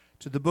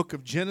to the book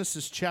of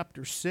Genesis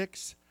chapter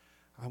 6.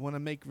 I want to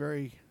make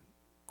very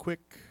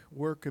quick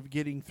work of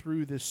getting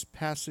through this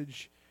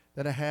passage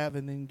that I have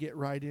and then get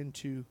right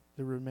into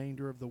the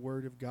remainder of the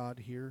Word of God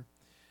here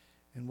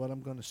and what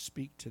I'm going to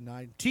speak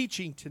tonight.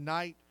 Teaching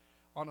tonight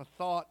on a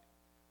thought,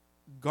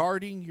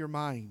 guarding your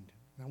mind.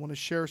 I want to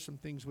share some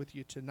things with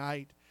you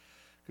tonight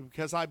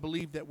because I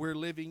believe that we're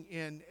living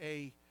in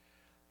a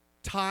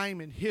time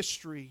in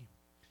history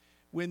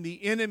when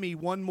the enemy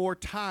one more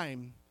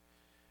time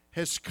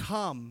has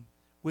come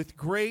with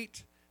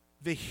great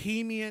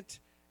vehement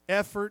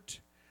effort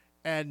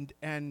and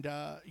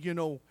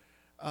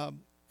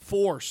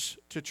force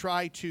to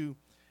try to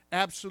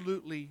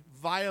absolutely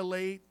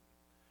violate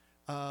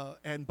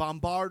and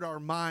bombard our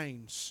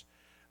minds.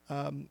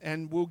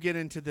 And we'll get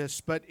into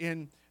this. But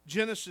in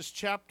Genesis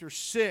chapter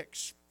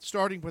 6,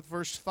 starting with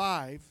verse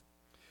 5,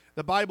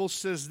 the Bible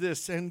says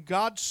this, "And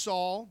God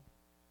saw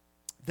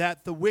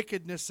that the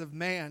wickedness of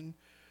man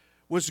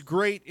was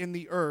great in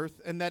the earth,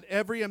 and that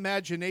every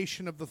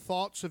imagination of the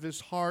thoughts of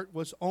his heart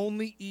was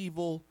only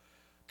evil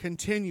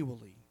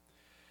continually.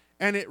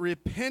 And it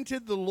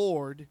repented the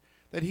Lord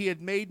that he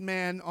had made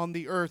man on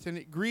the earth, and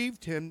it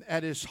grieved him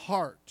at his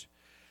heart.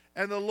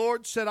 And the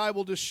Lord said, I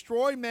will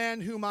destroy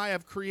man whom I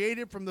have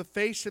created from the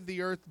face of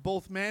the earth,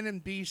 both man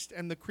and beast,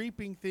 and the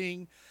creeping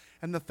thing,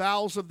 and the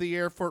fowls of the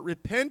air, for it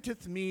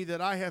repenteth me that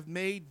I have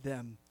made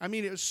them." I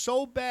mean, it was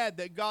so bad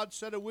that God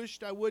said, I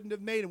wished I wouldn't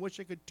have made them. Wish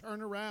I could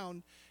turn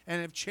around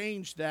and have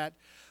changed that.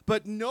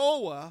 But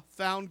Noah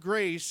found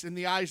grace in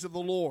the eyes of the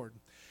Lord.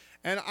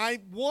 And I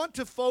want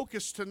to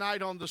focus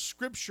tonight on the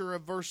scripture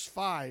of verse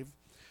 5,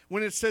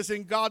 when it says,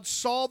 "And God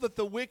saw that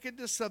the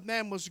wickedness of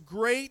man was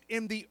great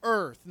in the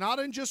earth," not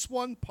in just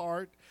one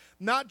part,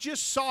 not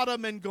just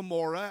Sodom and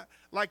Gomorrah,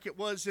 like it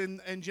was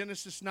in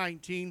Genesis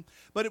 19,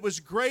 but it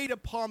was great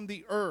upon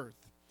the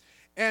earth.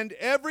 "And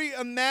every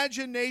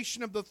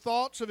imagination of the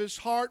thoughts of his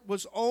heart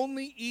was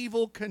only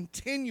evil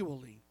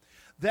continually."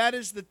 That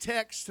is the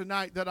text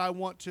tonight that I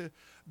want to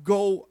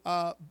go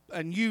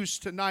and use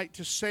tonight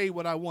to say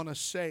what I want to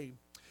say.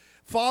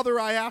 Father,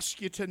 I ask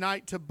you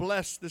tonight to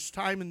bless this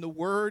time in the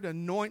Word.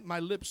 Anoint my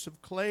lips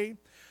of clay.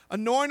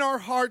 Anoint our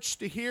hearts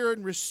to hear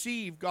and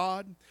receive,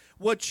 God,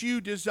 what you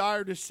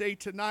desire to say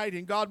tonight.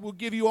 And God will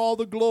give you all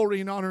the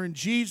glory and honor. In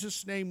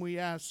Jesus' name we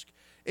ask.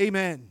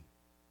 Amen.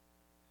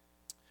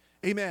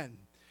 Amen.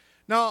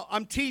 Now,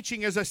 I'm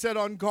teaching, as I said,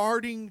 on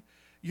guarding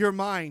your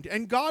mind.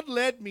 And God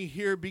led me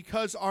here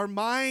because our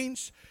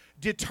minds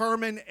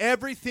determine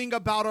everything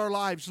about our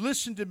lives.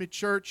 Listen to me,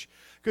 church,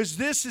 because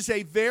this is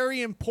a very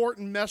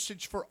important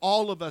message for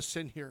all of us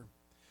in here.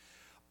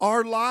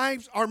 Our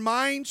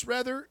minds,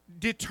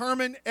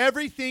 determine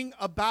everything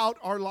about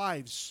our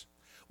lives.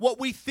 What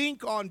we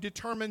think on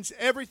determines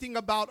everything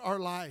about our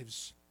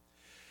lives.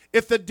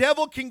 If the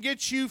devil can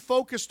get you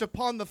focused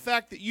upon the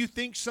fact that you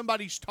think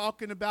somebody's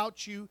talking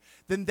about you,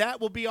 then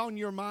that will be on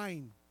your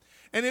mind.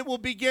 And it will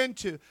begin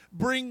to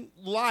bring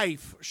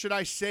life, should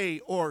I say,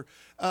 or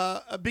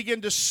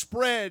begin to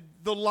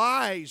spread the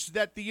lies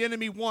that the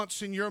enemy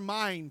wants in your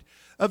mind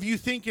of you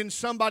thinking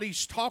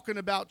somebody's talking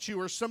about you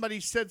or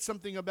somebody said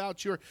something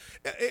about you.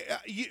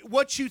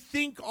 What you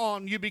think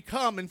on, you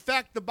become. In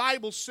fact, the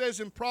Bible says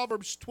in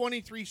Proverbs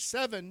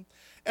 23:7,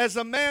 "As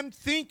a man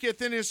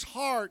thinketh in his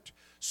heart,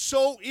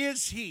 so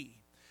is he.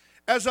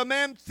 As a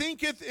man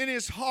thinketh in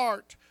his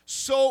heart,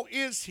 so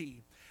is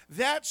he."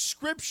 That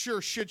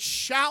scripture should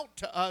shout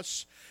to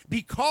us,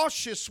 be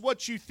cautious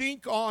what you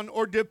think on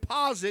or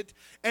deposit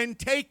and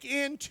take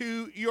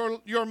into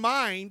your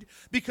mind,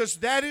 because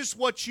that is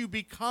what you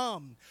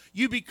become.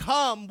 You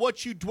become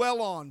what you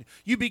dwell on.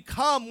 You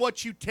become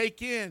what you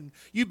take in.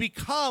 You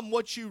become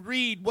what you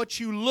read, what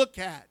you look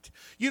at.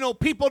 You know,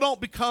 people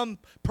don't become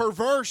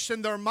perverse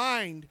in their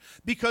mind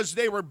because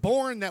they were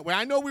born that way.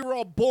 I know we were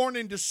all born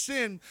into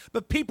sin,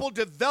 but people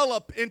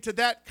develop into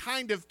that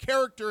kind of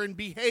character and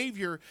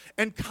behavior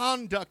and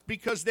conduct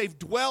because they've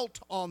dwelt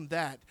on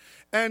that.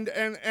 And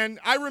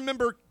I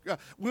remember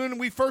when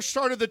we first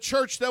started the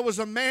church, there was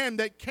a man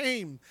that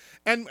came,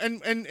 and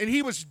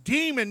he was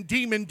demon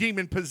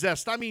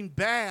possessed. I mean,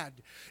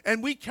 bad.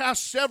 And we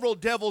cast several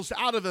devils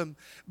out of him,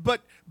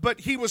 but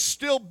he was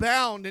still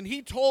bound. And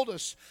he told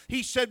us,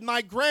 he said,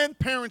 "My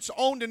grandparents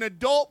owned an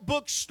adult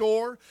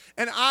bookstore,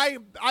 and I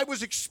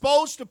was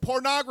exposed to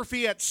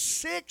pornography at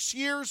 6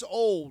 years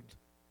old."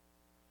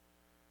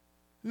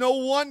 No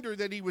wonder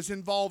that he was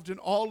involved in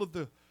all of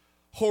the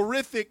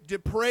horrific,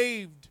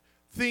 depraved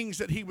things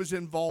that he was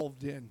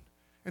involved in,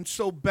 and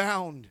so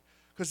bound,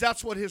 because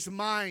that's what his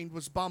mind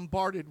was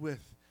bombarded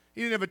with.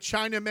 He didn't have a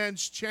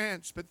Chinaman's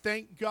chance, but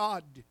thank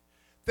God,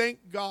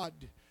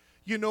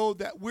 you know,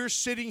 that we're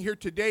sitting here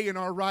today in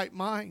our right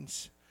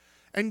minds.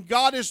 And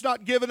God has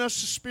not given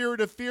us a spirit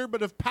of fear,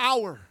 but of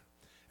power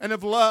and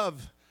of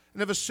love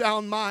and of a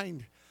sound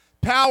mind.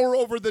 Power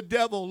over the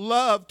devil,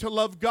 love to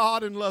love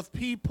God and love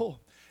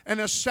people, and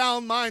a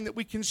sound mind that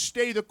we can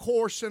stay the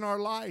course in our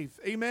life.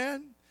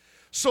 Amen?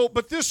 So,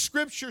 but this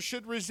scripture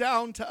should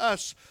resound to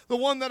us. The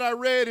one that I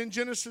read in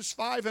Genesis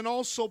 5 and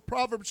also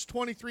Proverbs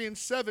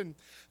 23:7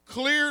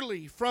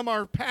 clearly from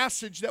our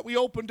passage that we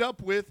opened up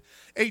with,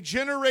 a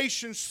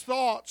generation's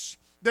thoughts,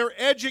 their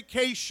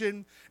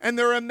education, and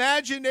their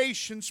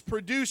imaginations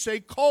produce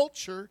a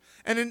culture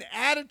and an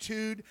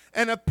attitude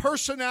and a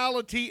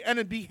personality and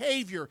a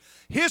behavior.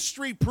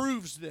 History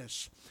proves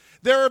this.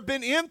 There have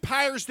been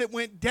empires that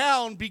went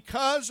down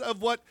because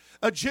of what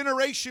a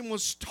generation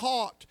was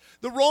taught.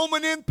 The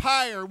Roman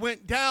Empire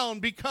went down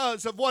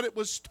because of what it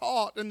was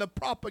taught and the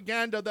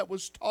propaganda that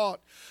was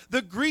taught.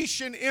 The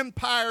Grecian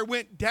Empire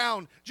went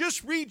down.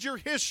 Just read your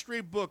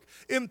history book.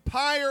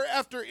 Empire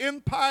after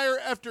empire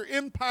after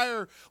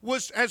empire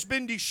has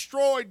been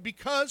destroyed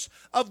because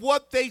of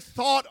what they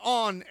thought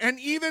on. And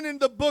even in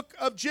the book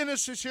of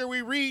Genesis here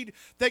we read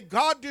that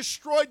God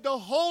destroyed the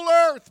whole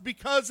earth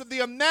because of the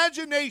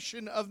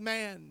imagination of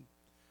man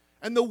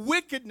and the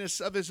wickedness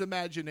of his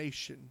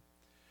imagination.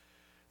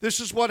 This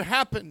is what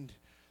happened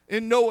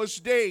in Noah's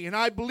day. And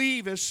I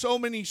believe, as so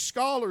many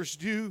scholars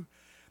do,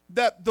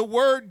 that the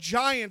word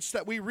giants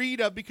that we read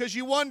of, because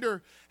you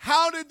wonder,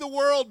 how did the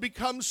world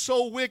become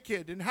so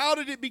wicked? And how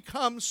did it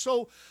become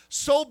so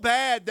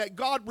bad that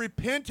God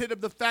repented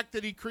of the fact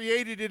that he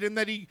created it and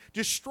that he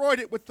destroyed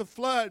it with the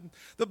flood?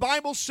 The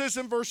Bible says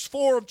in verse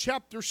 4 of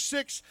chapter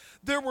 6,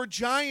 there were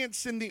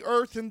giants in the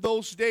earth in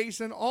those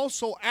days, and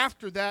also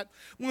after that,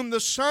 when the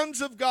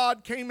sons of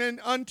God came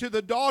in unto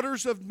the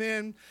daughters of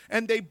men,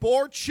 and they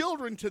bore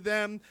children to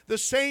them, the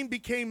same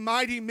became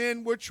mighty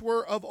men which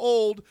were of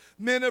old,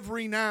 men of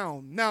renown.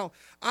 Now,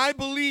 I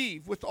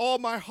believe with all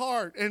my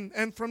heart,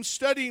 and from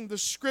studying the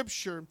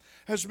scripture,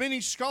 as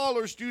many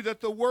scholars do,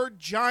 that the word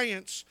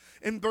giants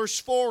in verse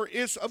 4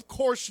 is, of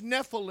course,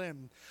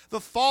 Nephilim. The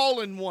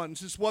fallen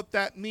ones is what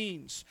that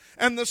means.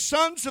 And the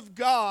sons of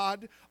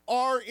God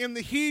are in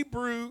the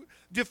Hebrew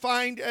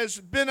defined as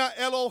Bena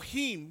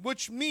Elohim,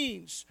 which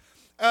means,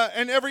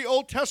 and every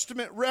Old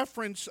Testament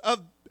reference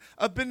of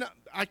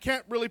I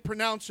can't really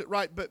pronounce it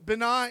right, but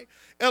Benai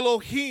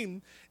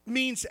Elohim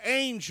means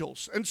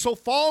angels. And so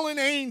fallen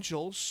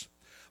angels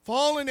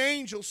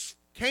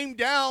came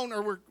down,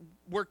 or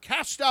were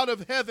cast out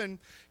of heaven,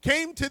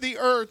 came to the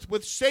earth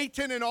with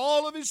Satan and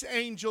all of his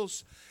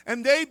angels,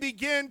 and they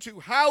began to,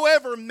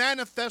 however,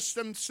 manifest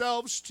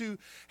themselves to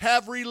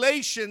have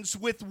relations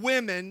with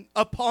women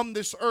upon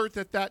this earth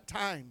at that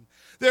time.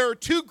 There are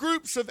two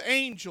groups of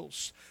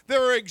angels.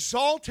 There are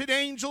exalted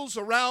angels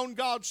around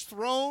God's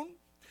throne,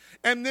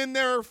 and then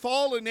there are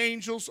fallen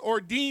angels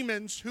or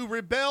demons who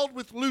rebelled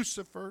with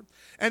Lucifer,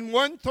 and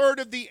 1/3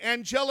 of the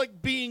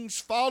angelic beings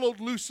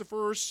followed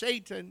Lucifer or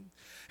Satan.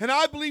 And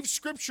I believe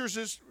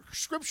Scripture's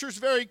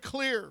very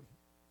clear.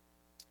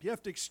 You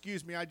have to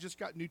excuse me, I just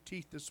got new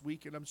teeth this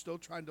week and I'm still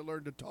trying to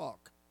learn to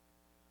talk.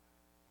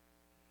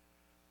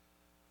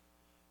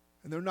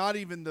 And they're not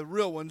even the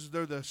real ones,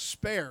 they're the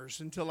spares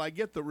until I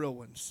get the real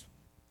ones.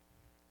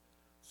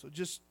 So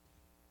just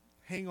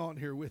hang on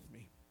here with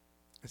me.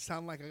 I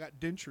sound like I got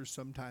dentures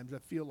sometimes. I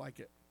feel like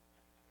it.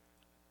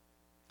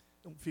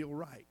 Don't feel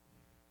right.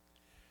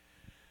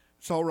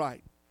 It's all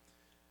right.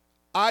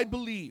 I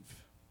believe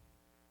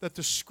that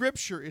the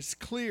scripture is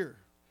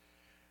clear.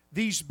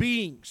 These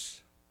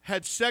beings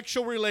had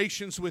sexual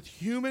relations with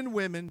human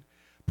women,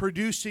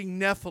 producing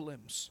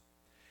Nephilims.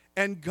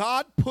 And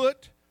God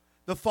put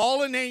the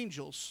fallen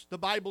angels, the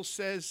Bible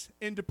says,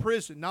 into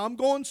prison. Now I'm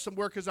going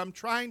somewhere because I'm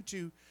trying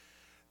to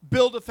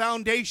build a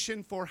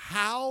foundation for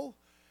how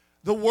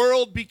the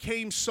world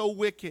became so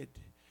wicked.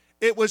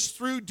 It was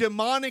through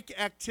demonic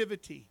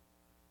activity.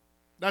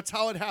 That's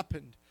how it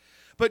happened.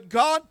 But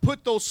God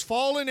put those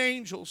fallen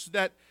angels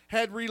that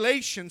had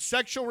relations,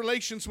 sexual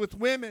relations with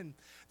women,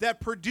 that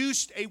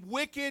produced a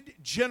wicked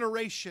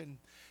generation.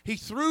 He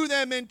threw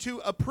them into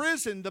a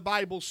prison, the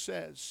Bible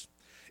says.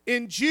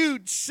 In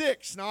Jude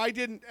 6, now I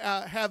didn't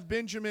have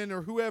Benjamin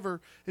or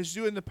whoever is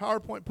doing the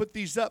PowerPoint put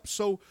these up,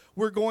 so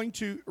we're going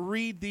to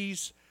read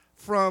these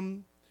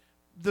from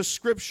the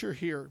scripture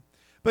here.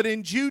 But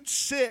in Jude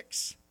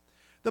 6,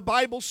 the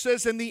Bible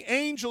says, and the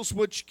angels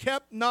which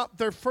kept not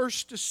their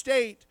first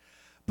estate,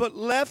 but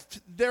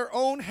left their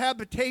own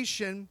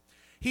habitation,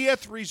 he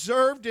hath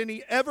reserved in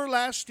the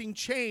everlasting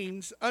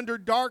chains under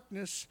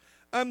darkness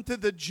unto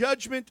the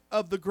judgment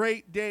of the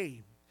great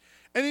day.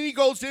 And then he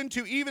goes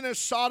into, even as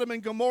Sodom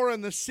and Gomorrah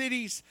and the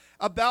cities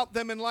about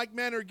them in like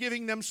manner,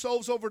 giving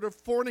themselves over to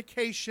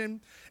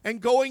fornication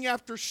and going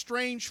after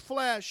strange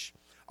flesh,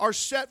 are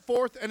set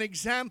forth an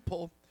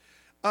example,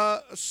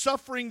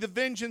 suffering the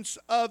vengeance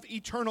of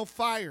eternal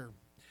fire.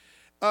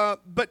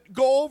 But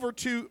go over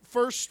to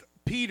 1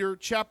 Peter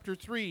chapter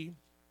 3,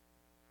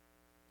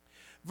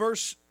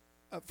 verse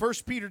 1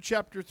 Peter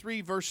chapter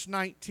 3, verse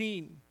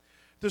 19.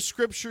 The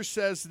scripture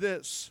says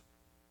this.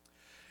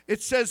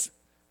 It says,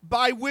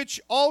 by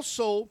which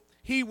also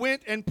he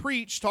went and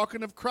preached,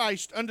 talking of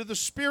Christ, unto the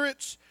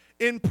spirits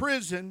in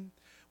prison,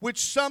 which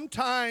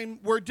sometime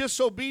were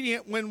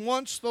disobedient when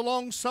once the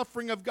long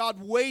suffering of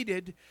God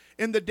waited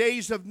in the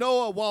days of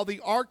Noah, while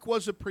the ark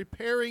was a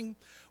preparing,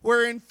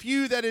 wherein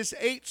few, that is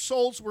 8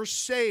 souls, were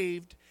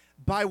saved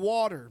by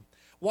water.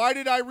 Why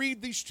did I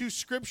read these two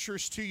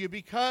scriptures to you?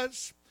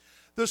 Because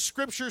the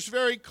scripture is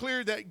very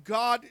clear that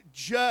God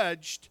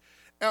judged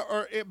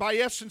or by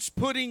essence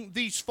putting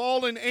these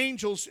fallen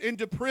angels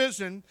into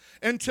prison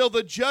until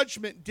the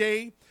judgment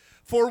day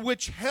for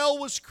which hell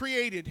was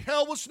created.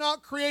 Hell was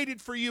not created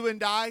for you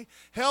and I.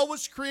 Hell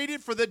was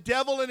created for the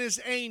devil and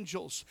his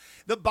angels.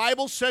 The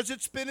Bible says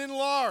it's been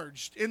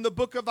enlarged in the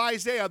book of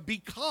Isaiah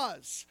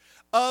because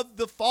of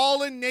the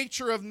fallen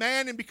nature of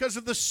man and because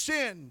of the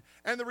sin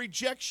and the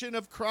rejection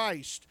of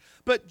Christ.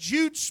 But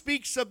Jude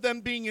speaks of them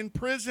being in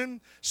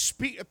prison.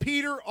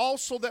 Peter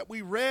also, that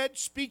we read,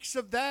 speaks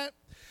of that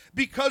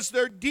because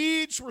their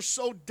deeds were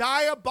so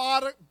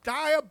diabolically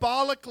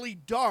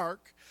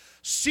dark,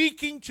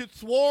 seeking to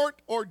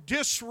thwart or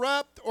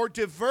disrupt or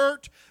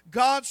divert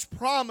God's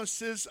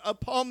promises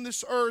upon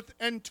this earth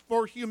and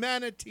for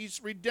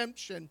humanity's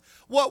redemption.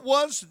 What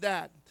was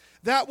that?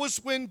 That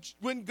was when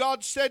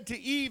God said to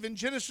Eve in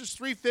Genesis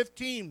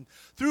 3:15,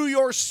 through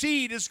your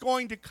seed is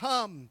going to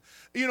come,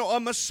 a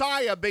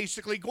Messiah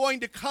basically, going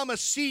to come a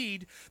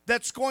seed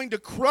that's going to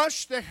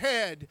crush the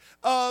head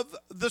of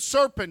the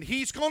serpent.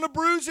 He's going to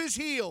bruise his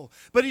heel,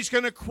 but he's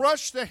going to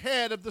crush the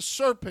head of the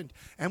serpent.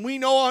 And we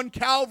know on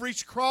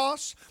Calvary's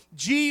cross,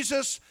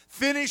 Jesus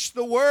finished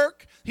the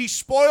work. He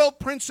spoiled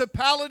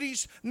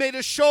principalities, made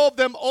a show of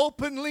them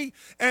openly,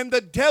 and the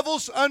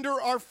devil's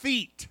under our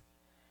feet.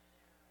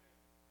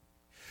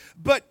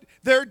 But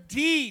their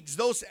deeds,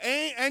 those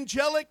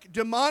angelic,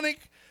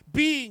 demonic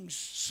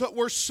beings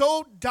were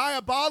so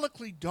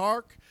diabolically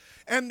dark,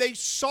 and they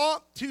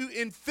sought to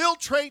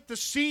infiltrate the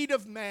seed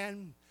of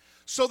man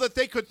so that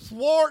they could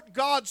thwart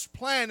God's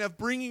plan of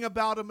bringing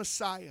about a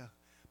Messiah.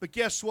 But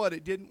guess what?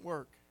 It didn't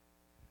work.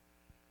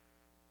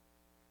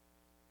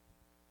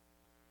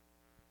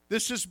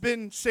 This has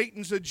been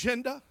Satan's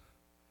agenda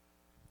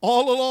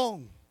all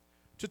along,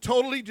 to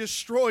totally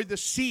destroy the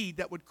seed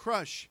that would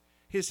crush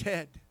his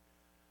head.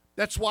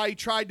 That's why he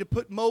tried to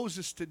put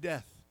Moses to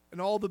death and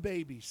all the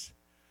babies.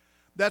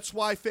 That's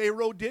why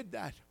Pharaoh did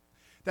that.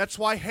 That's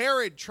why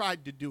Herod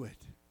tried to do it.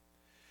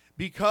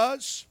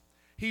 Because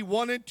he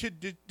wanted to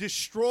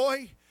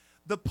destroy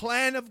the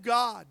plan of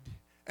God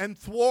and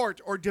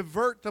thwart or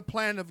divert the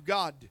plan of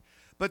God.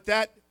 But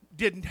that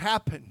didn't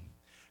happen.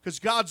 Because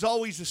God's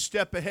always a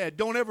step ahead.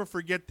 Don't ever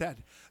forget that.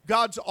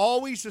 God's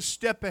always a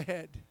step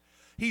ahead.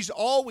 He's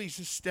always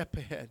a step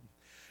ahead.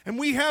 And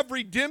we have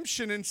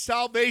redemption and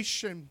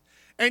salvation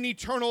and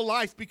eternal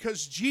life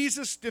because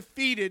Jesus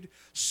defeated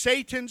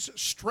Satan's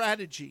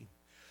strategy.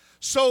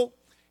 So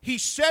he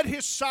set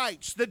his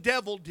sights, the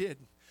devil did,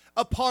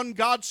 upon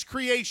God's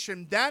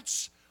creation.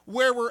 That's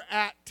where we're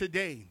at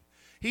today.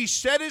 He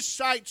set his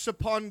sights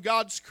upon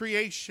God's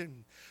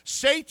creation.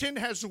 Satan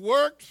has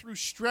worked through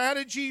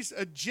strategies,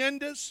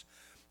 agendas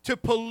to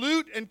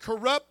pollute and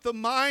corrupt the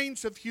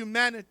minds of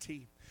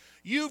humanity.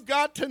 You've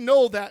got to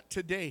know that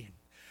today.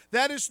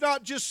 That is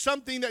not just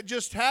something that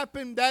just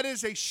happened. That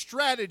is a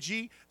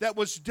strategy that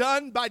was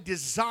done by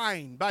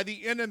design, by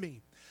the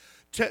enemy,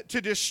 to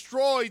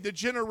destroy the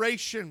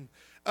generation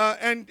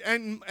and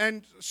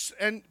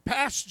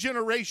past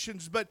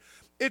generations. But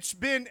it's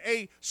been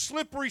a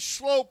slippery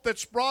slope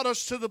that's brought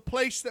us to the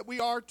place that we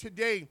are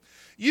today.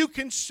 You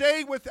can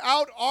say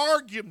without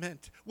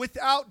argument,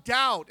 without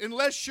doubt,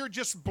 unless you're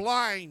just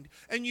blind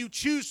and you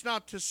choose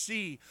not to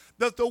see,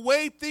 that the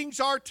way things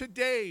are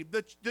today,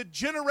 the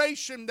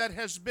generation that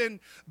has been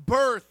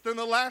birthed in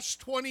the last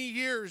 20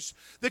 years,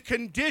 the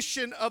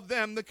condition of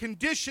them, the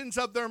conditions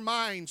of their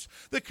minds,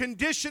 the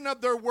condition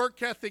of their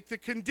work ethic, the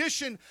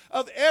condition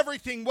of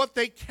everything, what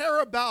they care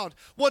about,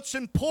 what's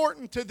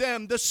important to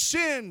them, the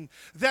sin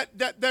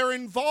that they're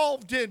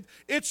involved in.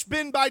 It's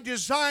been by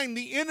design.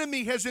 The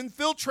enemy has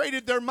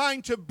infiltrated their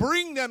mind to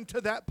bring them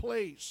to that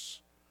place.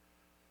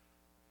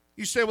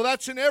 You say, well,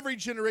 that's in every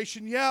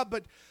generation. Yeah,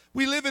 but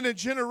we live in a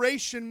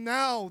generation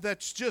now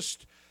that's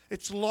just,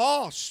 it's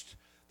lost.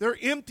 They're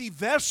empty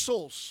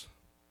vessels.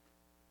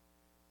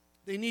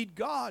 They need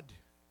God.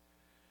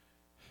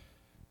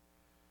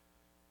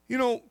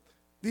 The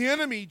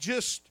enemy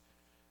just,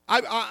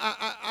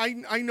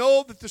 I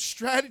know that the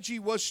strategy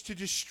was to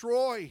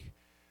destroy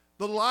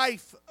the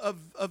life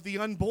of the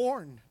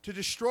unborn, to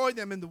destroy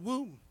them in the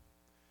womb.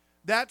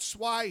 That's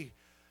why,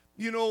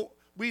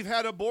 we've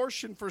had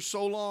abortion for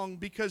so long,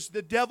 because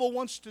the devil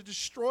wants to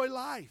destroy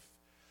life.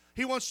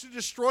 He wants to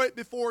destroy it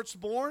before it's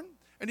born,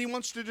 and he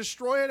wants to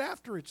destroy it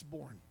after it's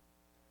born.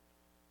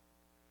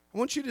 I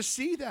want you to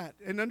see that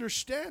and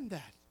understand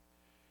that.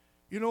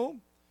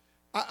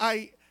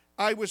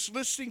 I was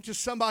listening to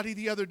somebody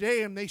the other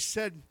day, and they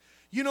said,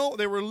 they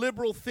were a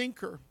liberal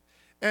thinker,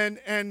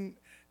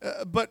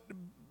 but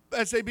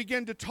as they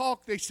began to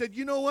talk, they said,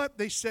 you know what?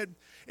 They said,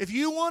 if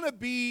you want to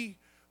be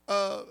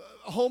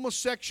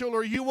homosexual,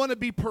 or you want to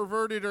be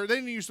perverted, or they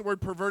didn't use the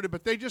word perverted,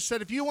 but they just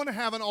said, if you want to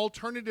have an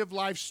alternative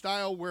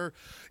lifestyle where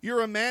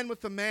you're a man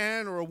with a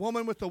man or a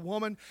woman with a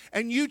woman,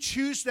 and you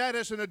choose that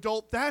as an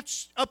adult,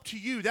 that's up to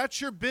you.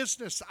 That's your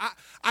business.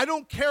 I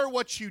don't care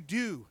what you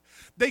do.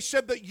 They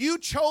said that you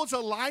chose a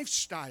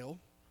lifestyle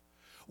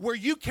where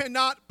you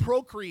cannot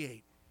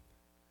procreate.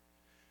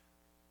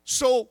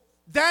 So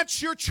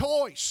that's your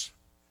choice.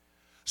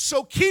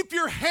 So keep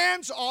your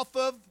hands off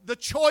of the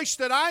choice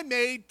that I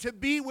made to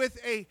be with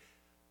a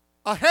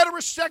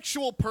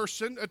heterosexual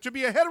person,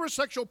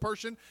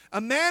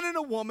 a man and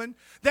a woman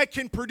that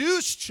can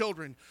produce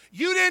children.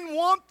 You didn't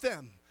want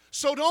them.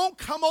 So don't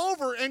come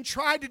over and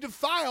try to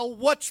defile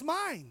what's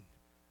mine.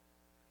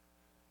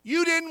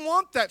 You didn't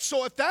want that.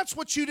 So if that's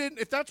what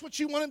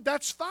you wanted,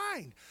 that's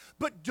fine.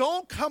 But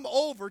don't come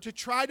over to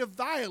try to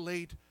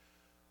violate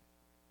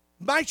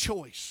my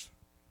choice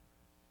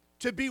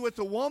to be with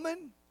a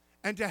woman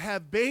and to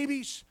have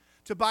babies,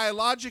 to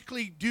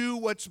biologically do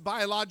what's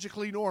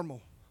biologically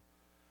normal.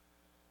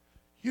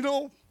 You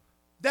know,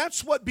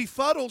 that's what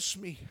befuddles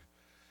me,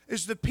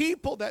 is the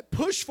people that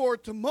push for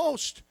it the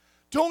most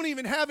don't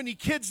even have any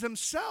kids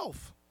themselves.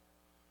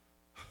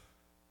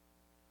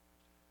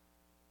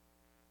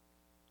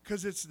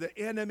 Because it's the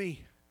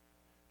enemy.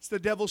 It's the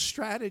devil's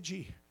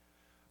strategy.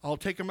 I'll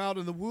take them out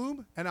in the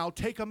womb, and I'll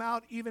take them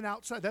out even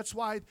outside. That's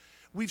why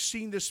we've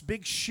seen this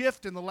big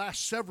shift in the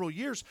last several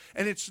years.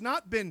 And it's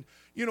not been,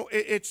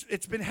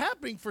 it's been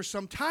happening for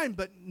some time,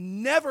 but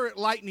never at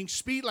lightning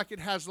speed like it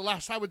has the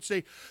last, I would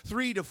say,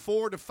 3 to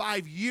 4 to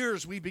 5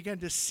 years. We began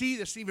to see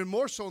this even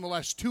more so in the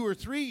last 2 or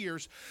 3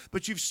 years.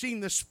 But you've seen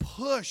this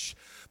push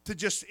to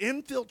just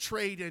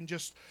infiltrate and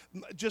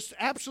just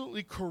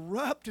absolutely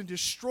corrupt and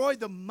destroy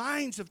the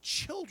minds of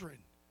children.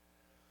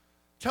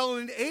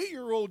 Telling an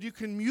 8-year-old you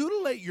can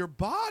mutilate your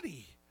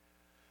body.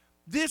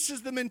 This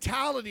is the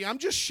mentality. I'm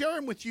just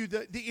sharing with you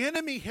that the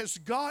enemy has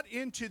got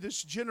into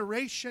this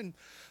generation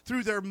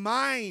through their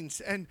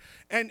minds and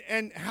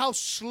how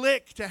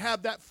slick to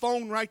have that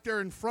phone right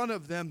there in front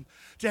of them,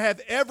 to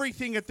have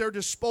everything at their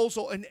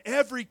disposal, and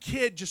every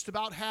kid just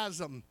about has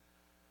them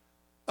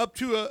up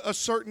to a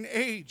certain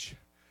age.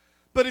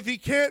 But if he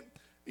can't,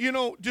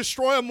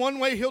 destroy them one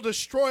way, he'll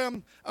destroy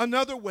them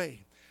another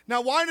way.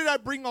 Now, why did I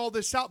bring all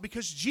this out?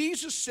 Because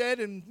Jesus said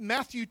in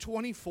Matthew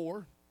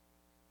 24,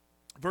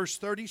 verse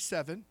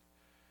 37,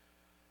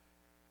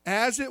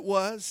 as it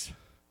was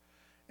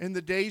in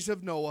the days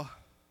of Noah,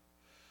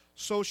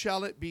 so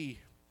shall it be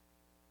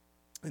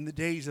in the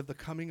days of the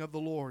coming of the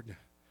Lord.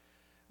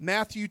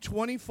 Matthew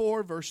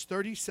 24, verse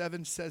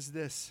 37 says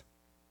this,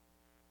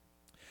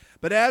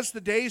 but as the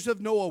days of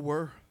Noah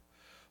were,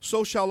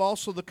 so shall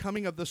also the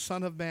coming of the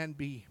Son of Man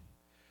be.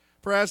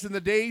 For as in the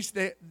days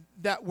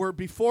that were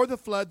before the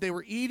flood, they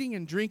were eating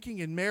and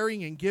drinking and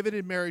marrying and giving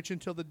in marriage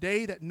until the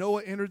day that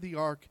Noah entered the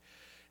ark,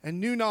 and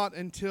knew not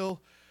until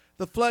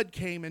the flood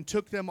came and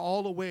took them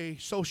all away,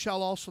 so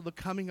shall also the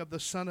coming of the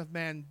Son of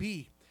Man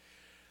be.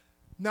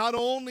 Not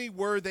only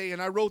were they,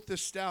 and I wrote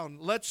this down,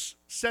 let's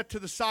set to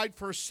the side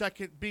for a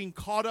second, being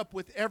caught up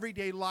with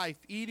everyday life,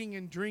 eating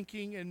and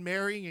drinking and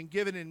marrying and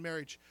giving in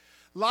marriage.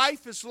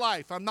 Life is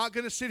life. I'm not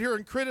going to sit here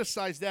and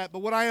criticize that, but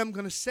what I am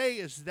going to say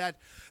is that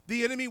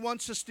the enemy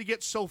wants us to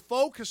get so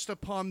focused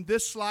upon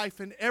this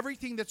life and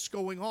everything that's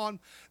going on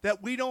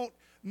that we don't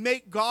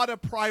make God a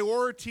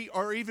priority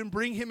or even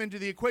bring him into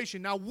the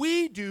equation. Now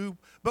we do,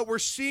 but we're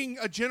seeing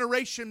a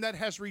generation that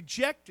has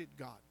rejected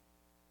God.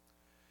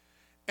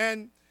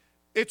 And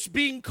it's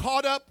being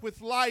caught up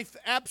with life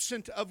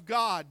absent of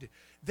God.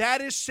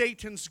 That is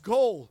Satan's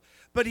goal.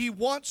 But he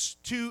wants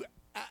to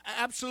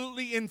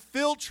absolutely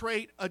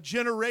infiltrate a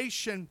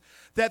generation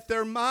that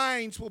their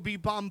minds will be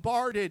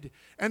bombarded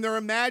and their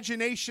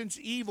imaginations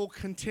evil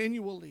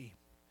continually.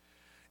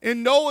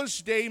 In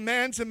Noah's day,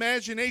 man's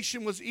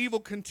imagination was evil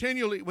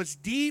continually. It was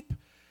deep,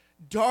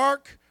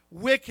 dark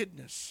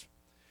wickedness.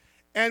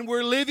 And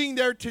we're living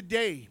there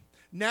today.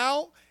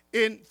 Now,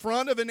 in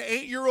front of an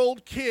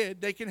 8-year-old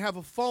kid, they can have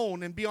a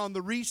phone and be on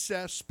the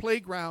recess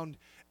playground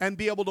and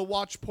be able to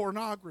watch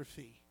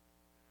pornography.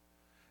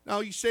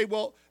 Now you say,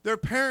 well, their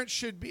parents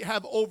should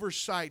have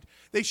oversight.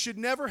 They should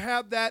never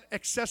have that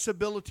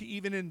accessibility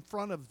even in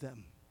front of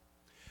them.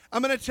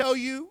 I'm going to tell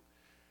you,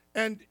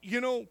 and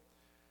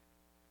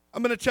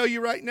I'm going to tell you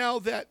right now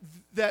that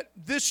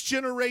this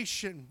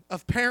generation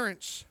of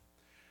parents,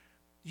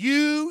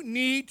 you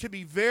need to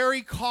be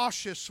very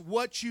cautious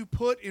what you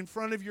put in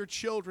front of your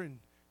children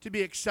to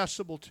be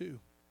accessible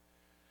to.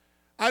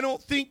 I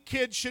don't think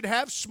kids should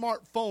have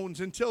smartphones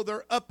until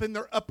they're up in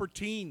their upper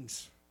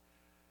teens.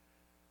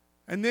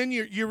 And then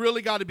you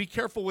really got to be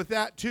careful with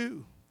that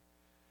too.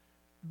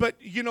 But,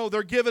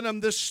 they're giving them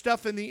this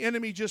stuff and the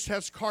enemy just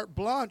has carte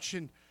blanche.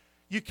 And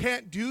you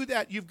can't do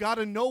that. You've got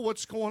to know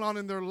what's going on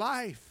in their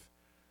life.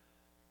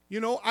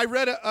 I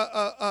read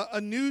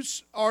a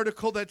news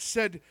article that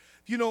said,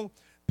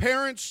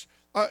 parents,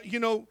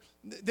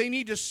 they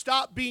need to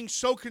stop being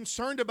so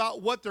concerned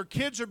about what their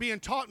kids are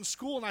being taught in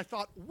school. And I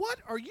thought, what?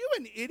 Are you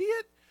an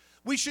idiot?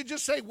 We should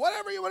just say,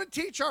 whatever you want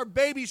to teach our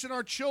babies and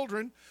our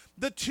children,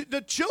 the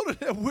children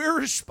that we're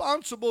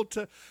responsible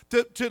to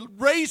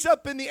raise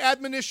up in the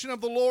admonition of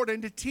the Lord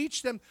and to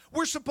teach them,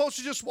 we're supposed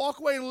to just walk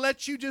away and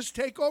let you just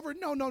take over?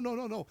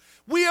 No.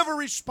 We have a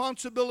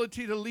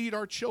responsibility to lead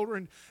our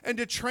children and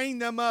to train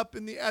them up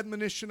in the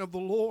admonition of the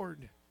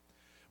Lord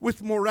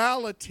with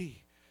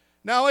morality.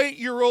 Now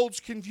 8-year-olds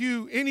can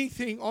view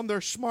anything on their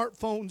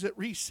smartphones at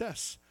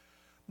recess.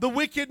 The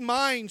wicked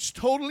minds,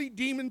 totally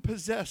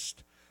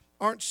demon-possessed,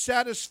 aren't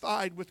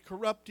satisfied with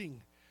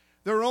corrupting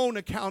their own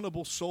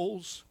accountable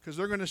souls, because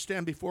they're going to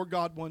stand before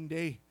God one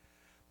day,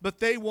 but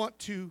they want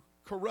to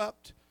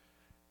corrupt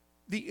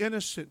the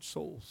innocent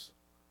souls.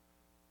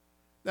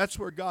 That's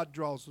where God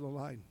draws the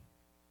line.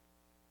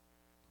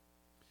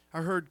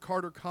 I heard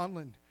Carter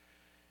Conlon.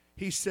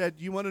 He said,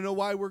 you want to know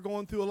why we're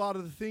going through a lot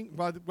of the things,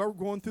 why we're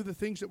going through the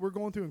things that we're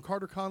going through? And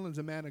Carter Conlon's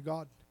a man of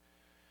God.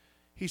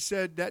 He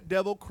said that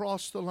devil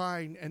crossed the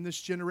line, and this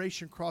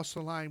generation crossed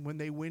the line when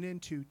they went in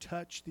to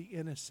touch the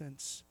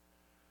innocents.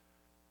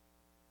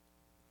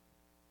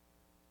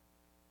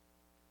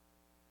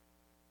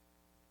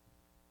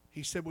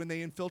 He said when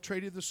they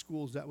infiltrated the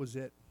schools, that was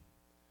it.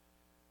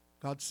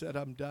 God said,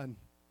 I'm done.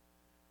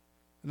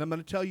 And I'm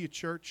going to tell you,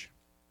 church,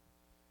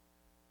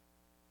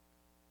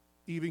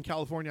 even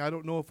California, I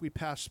don't know if we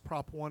passed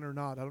Prop 1 or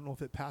not. I don't know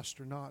if it passed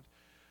or not.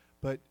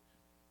 But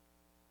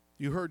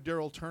you heard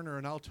Daryl Turner,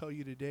 and I'll tell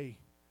you today,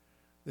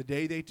 the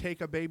day they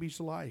take a baby's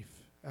life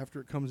after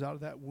it comes out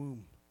of that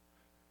womb,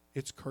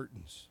 it's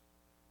curtains.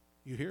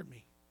 You hear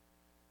me?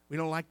 We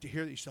don't like to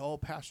hear that. You say, oh,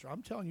 Pastor,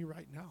 I'm telling you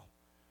right now,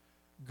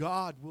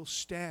 God will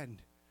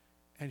stand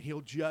and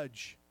He'll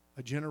judge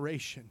a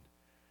generation.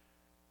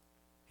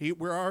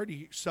 We're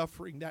already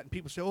suffering that. And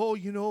people say, oh,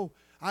 you know,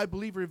 I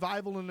believe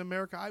revival in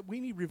America.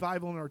 We need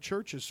revival in our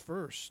churches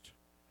first.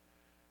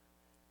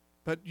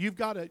 But you've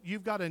got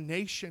a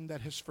nation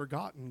that has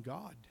forgotten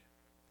God.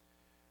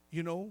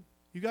 You know,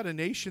 you got a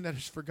nation that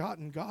has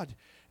forgotten God.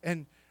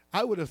 And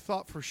I would have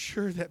thought for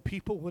sure that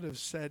people would have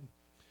said,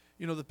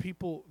 you know,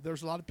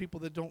 there's a lot of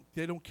people that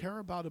don't care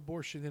about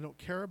abortion. They don't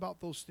care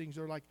about those things.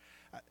 They're like,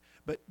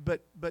 but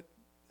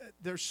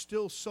there's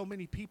still so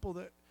many people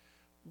that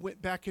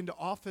went back into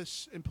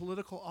office, in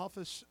political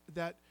office,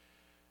 that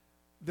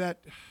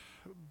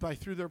by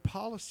through their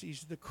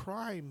policies, the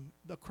crime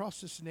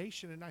across this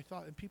nation,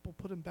 and people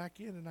put them back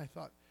in, and I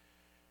thought,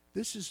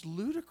 this is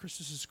ludicrous.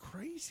 This is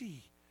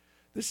crazy.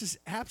 This is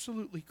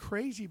absolutely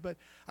crazy. But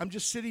I'm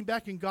just sitting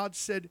back, and God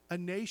said, a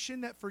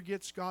nation that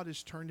forgets God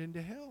is turned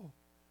into hell.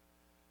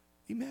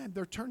 Amen.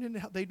 They're turned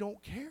into hell. They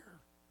don't care.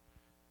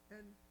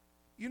 And,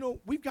 you know,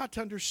 we've got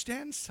to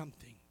understand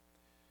something.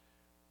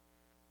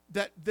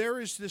 That there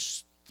is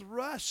this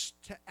thrust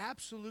to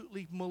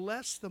absolutely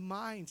molest the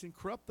minds and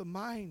corrupt the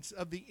minds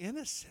of the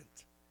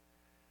innocent.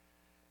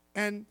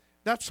 And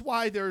that's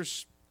why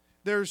there's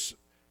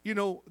you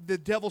know, the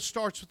devil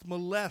starts with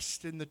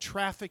molest and the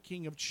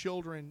trafficking of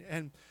children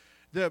and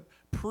the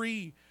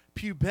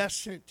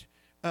pre-pubescent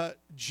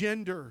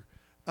gender,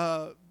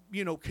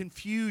 you know,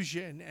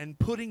 confusion and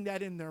putting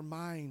that in their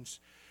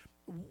minds.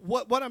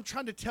 What I'm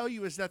trying to tell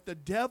you is that the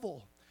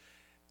devil,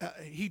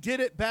 he did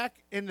it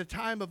back in the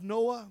time of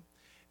Noah.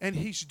 And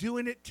he's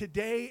doing it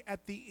today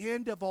at the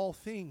end of all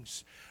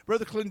things.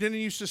 Brother Clendenin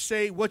used to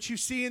say, what you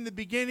see in the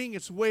beginning,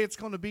 it's the way it's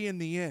going to be in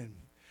the end.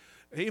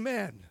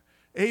 Amen.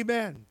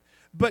 Amen.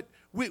 But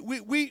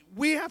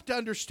we have to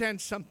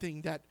understand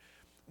something, that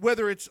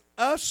whether it's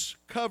us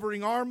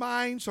covering our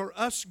minds or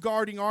us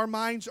guarding our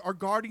minds or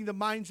guarding the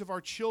minds of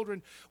our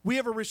children, we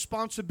have a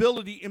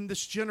responsibility in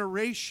this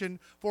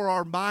generation for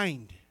our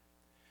mind.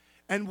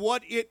 And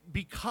what it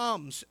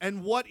becomes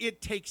and what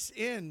it takes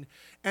in,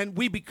 and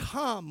we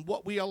become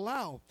what we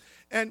allow.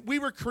 And we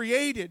were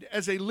created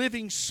as a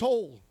living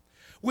soul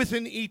with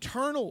an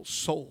eternal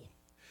soul.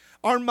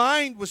 Our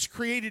mind was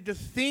created to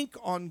think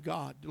on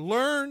God,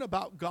 learn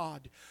about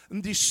God,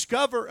 and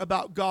discover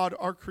about God,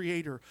 our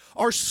Creator.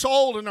 Our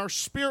soul and our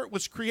spirit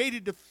was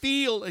created to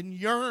feel and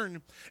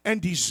yearn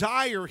and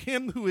desire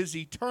Him who is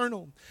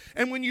eternal.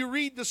 And when you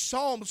read the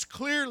Psalms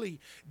clearly,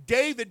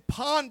 David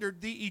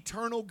pondered the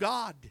eternal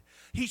God.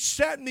 He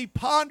sat and he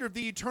pondered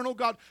the eternal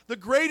God. The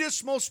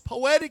greatest, most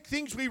poetic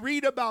things we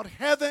read about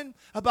heaven,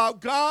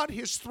 about God,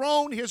 His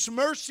throne, His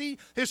mercy,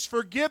 His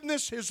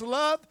forgiveness, His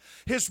love,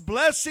 His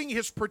blessing,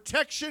 His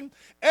protection.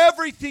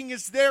 Everything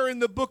is there in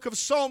the book of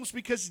Psalms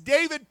because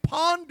David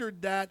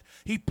pondered that.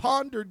 He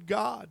pondered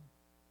God,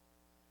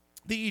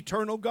 the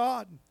eternal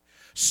God.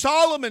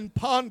 Solomon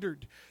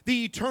pondered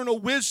the eternal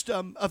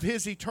wisdom of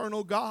his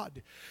eternal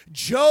God.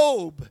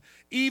 Job,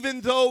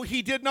 even though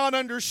he did not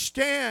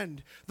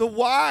understand the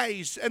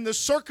whys and the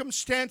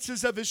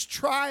circumstances of his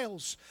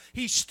trials,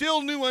 he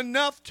still knew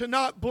enough to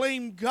not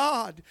blame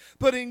God,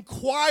 but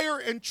inquire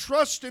and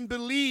trust and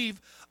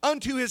believe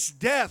unto his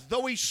death.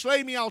 Though he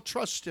slay me, I'll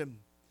trust him.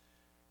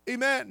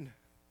 Amen.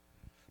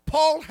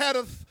 Paul had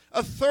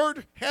a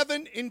third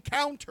heaven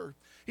encounter.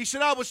 He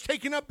said, I was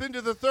taken up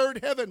into the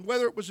third heaven,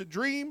 whether it was a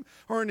dream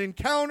or an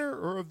encounter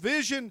or a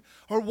vision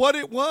or what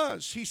it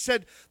was. He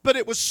said, but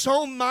it was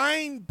so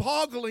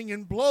mind-boggling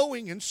and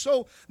blowing and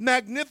so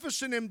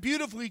magnificent and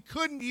beautiful, he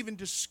couldn't even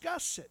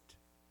discuss it.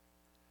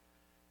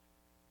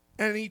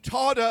 And he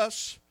taught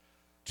us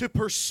to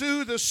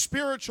pursue the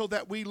spiritual,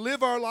 that we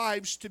live our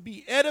lives to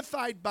be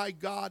edified by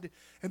God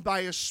and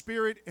by His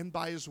Spirit and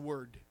by His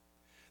Word.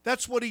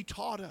 That's what he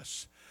taught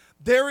us.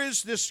 There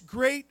is this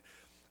great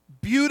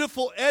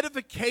beautiful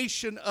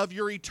edification of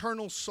your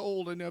eternal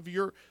soul and of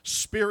your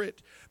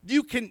spirit.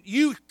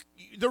 The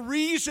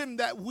reason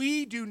that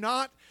we do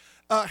not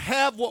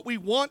have what we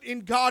want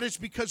in God is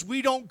because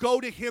we don't go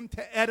to Him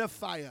to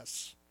edify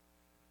us.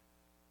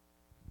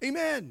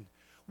 Amen.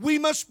 We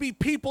must be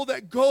people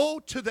that go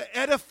to the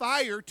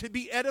edifier to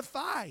be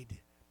edified.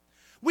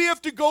 We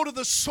have to go to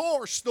the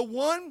source. The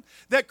one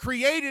that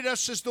created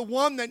us is the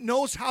one that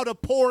knows how to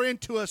pour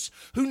into us,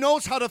 who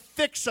knows how to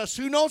fix us,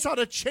 who knows how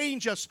to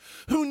change us,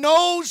 who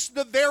knows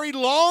the very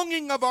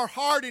longing of our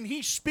heart, and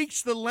He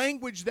speaks the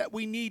language that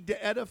we need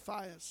to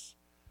edify us.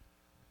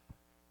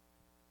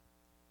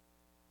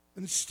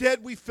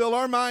 Instead, we fill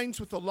our minds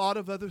with a lot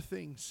of other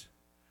things,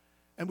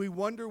 and we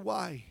wonder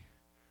why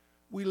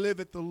we live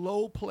at the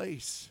low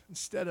place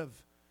instead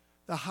of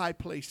the high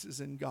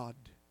places in God.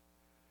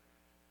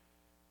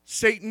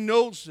 Satan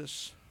knows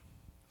this,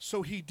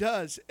 so he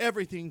does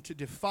everything to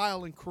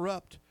defile and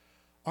corrupt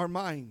our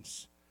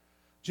minds.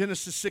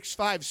 Genesis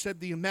 6:5 said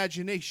the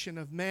imagination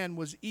of man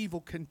was evil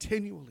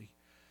continually.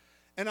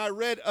 And I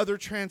read other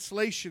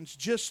translations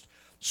just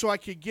so I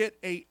could get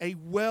a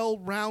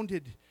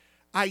well-rounded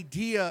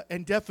idea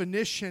and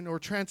definition or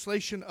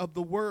translation of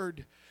the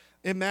word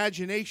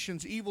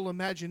imaginations, evil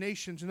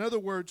imaginations. In other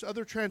words,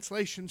 other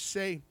translations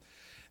say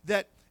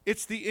that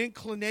it's the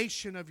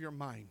inclination of your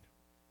mind.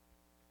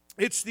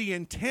 It's the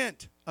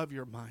intent of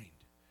your mind.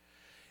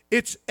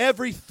 It's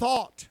every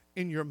thought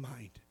in your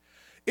mind.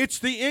 It's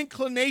the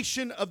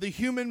inclination of the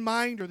human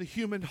mind or the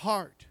human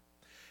heart.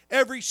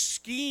 Every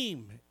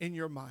scheme in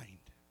your mind.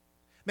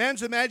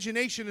 Man's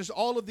imagination is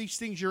all of these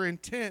things: your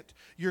intent,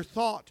 your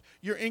thought,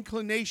 your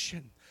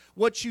inclination,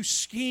 what you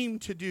scheme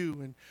to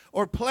do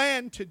or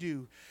plan to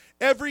do.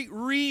 Every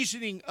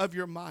reasoning of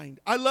your mind.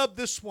 I love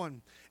this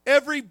one.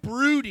 Every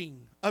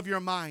brooding of your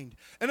mind.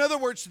 In other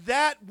words,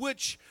 that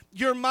which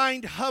your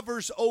mind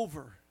hovers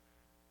over.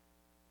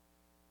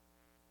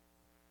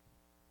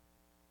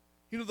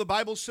 You know, the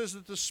Bible says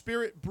that the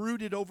Spirit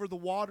brooded over the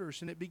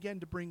waters and it began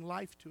to bring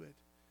life to it.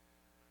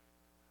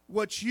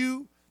 What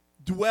you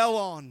dwell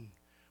on,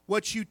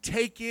 what you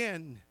take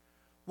in,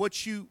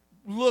 what you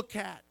look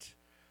at,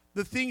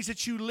 the things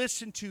that you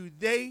listen to,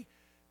 they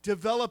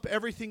develop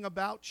everything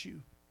about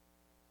you.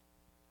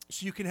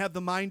 So you can have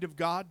the mind of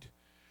God,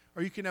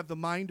 or you can have the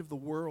mind of the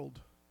world,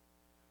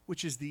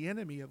 which is the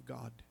enemy of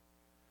God.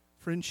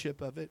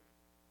 Friendship of it.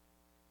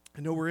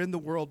 I know we're in the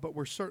world, but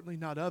we're certainly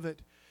not of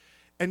it.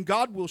 And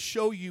God will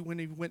show you when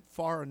He went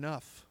far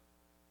enough.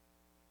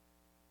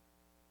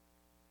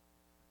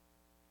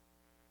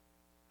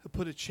 He'll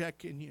put a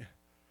check in you.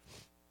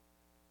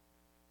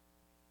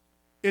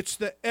 It's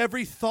the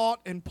every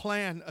thought and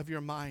plan of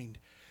your mind.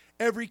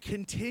 Every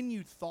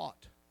continued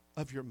thought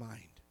of your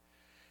mind.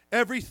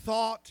 Every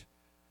thought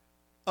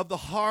of the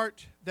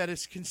heart that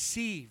is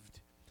conceived.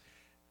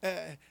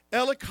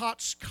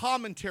 Ellicott's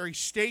commentary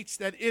states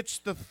that it's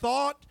the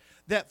thought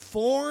that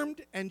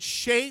formed and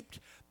shaped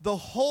the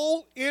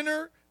whole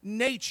inner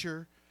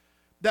nature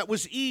that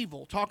was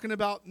evil. Talking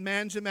about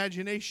man's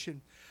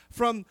imagination.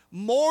 From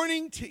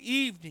morning to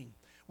evening,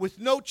 with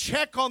no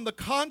check on the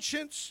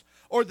conscience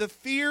or the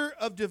fear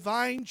of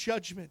divine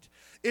judgment.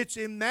 It's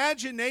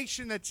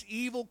imagination that's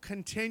evil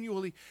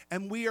continually,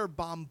 and we are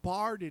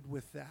bombarded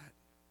with that.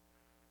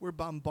 We're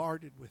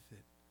bombarded with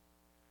it.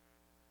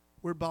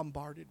 We're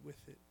bombarded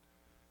with it.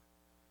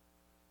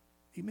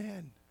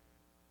 Amen.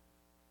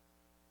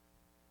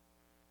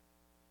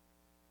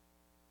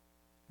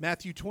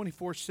 Matthew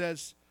 24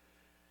 says,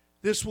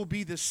 this will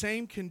be the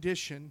same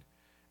condition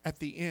at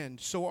the end.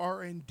 So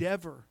our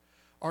endeavor,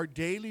 our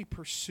daily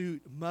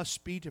pursuit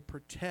must be to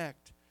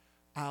protect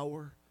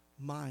our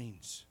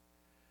minds.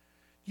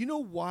 You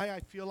know why I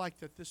feel like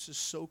that this is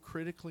so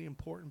critically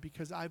important?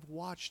 Because I've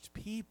watched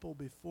people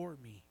before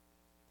me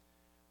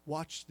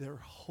watch their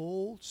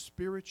whole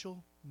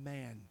spiritual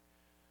man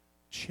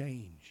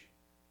change.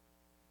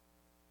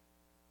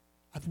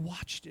 I've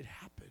watched it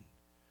happen.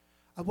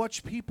 I've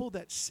watched people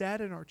that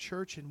sat in our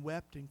church and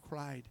wept and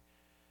cried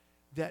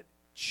that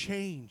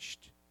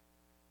changed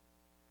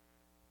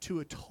to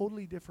a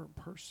totally different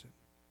person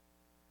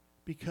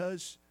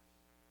because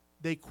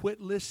they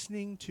quit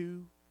listening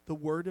to the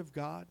Word of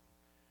God,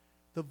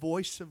 the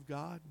voice of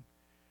God.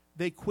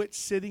 They quit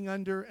sitting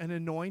under an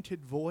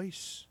anointed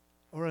voice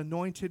or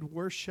anointed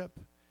worship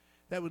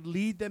that would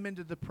lead them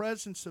into the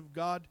presence of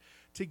God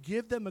to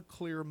give them a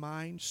clear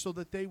mind so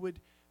that they would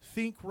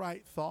think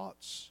right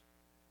thoughts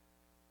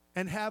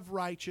and have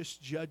righteous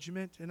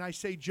judgment. And I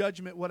say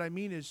judgment, what I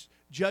mean is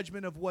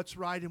judgment of what's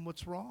right and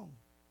what's wrong.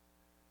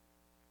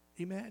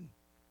 Amen.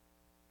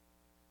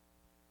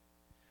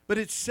 But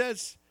it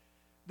says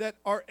that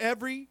our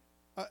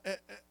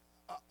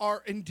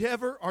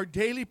endeavor, our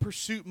daily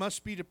pursuit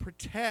must be to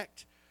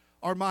protect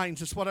our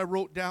minds. That's what I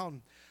wrote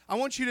down. I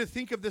want you to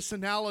think of this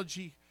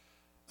analogy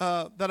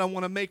that I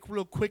want to make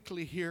real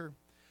quickly here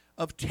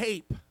of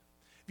tape.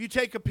 If you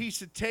take a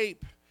piece of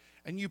tape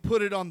and you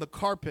put it on the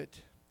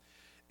carpet,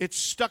 it's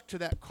stuck to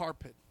that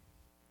carpet.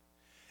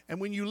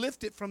 And when you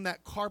lift it from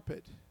that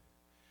carpet,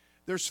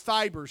 there's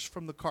fibers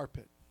from the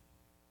carpet.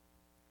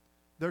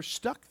 They're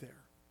stuck there.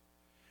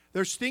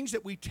 There's things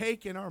that we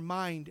take in our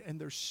mind and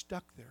they're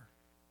stuck there.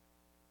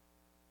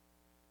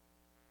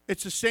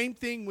 It's the same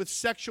thing with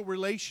sexual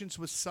relations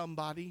with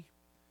somebody.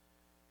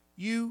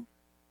 You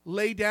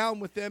lay down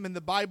with them, and the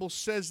Bible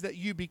says that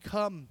you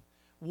become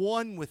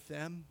one with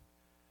them.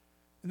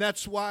 And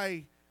that's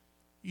why,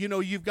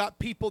 you've got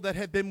people that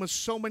have been with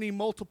so many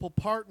multiple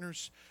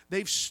partners.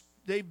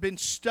 They've been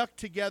stuck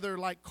together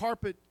like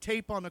carpet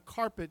tape on a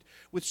carpet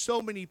with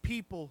so many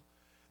people.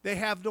 They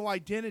have no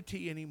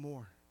identity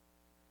anymore.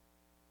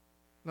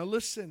 Now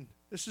listen,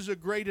 this is a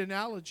great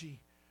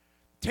analogy.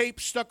 Tape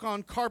stuck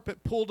on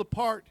carpet, pulled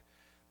apart,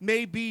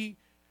 may be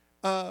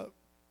it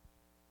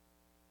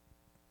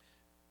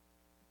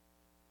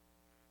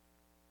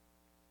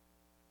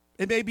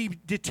may be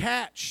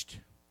detached.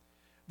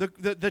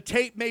 The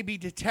tape may be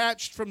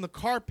detached from the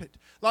carpet.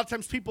 A lot of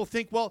times people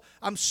think, well,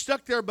 I'm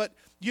stuck there, but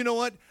you know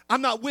what?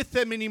 I'm not with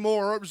them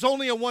anymore, or it was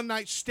only a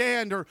one-night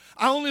stand, or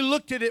I only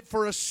looked at it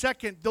for a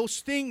second. Those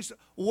things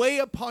weigh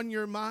upon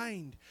your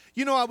mind.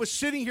 I was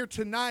sitting here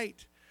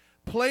tonight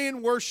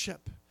playing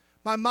worship.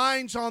 My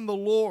mind's on the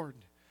Lord.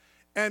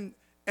 And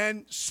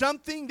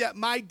something that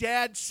my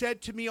dad said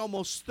to me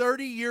almost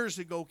 30 years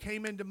ago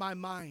came into my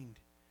mind.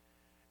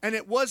 And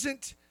it was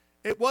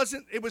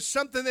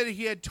something that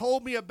he had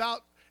told me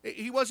about.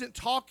 He wasn't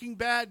talking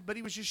bad, but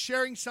he was just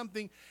sharing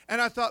something.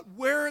 And I thought,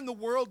 where in the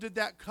world did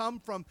that come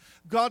from?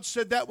 God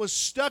said that was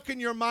stuck in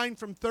your mind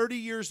from 30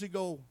 years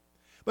ago.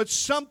 But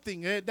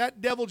something,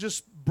 that devil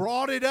just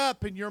brought it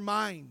up in your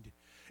mind.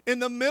 In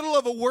the middle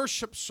of a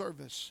worship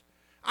service.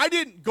 I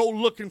didn't go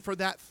looking for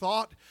that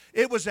thought.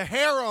 It was a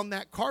hair on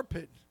that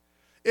carpet.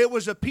 It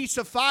was a piece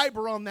of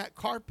fiber on that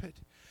carpet.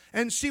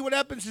 And see, what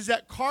happens is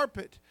that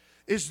carpet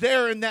is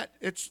there, and that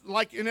it's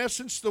like, in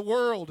essence, the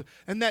world.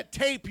 And that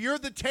tape, you're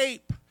the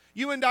tape.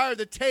 You and I are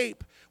the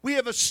tape. We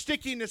have a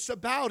stickiness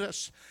about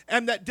us.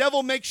 And that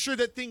devil makes sure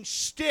that things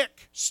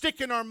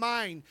stick in our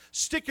mind,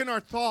 stick in our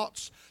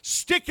thoughts,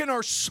 stick in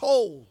our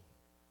soul.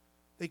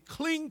 They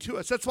cling to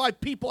us. That's why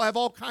people have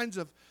all kinds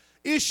of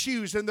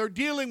issues, and they're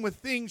dealing with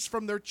things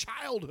from their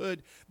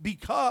childhood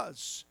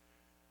because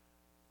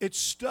it's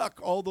stuck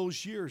all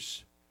those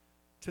years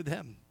to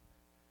them.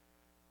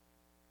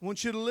 I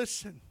want you to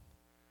listen.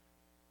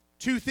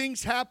 Two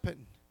things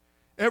happen.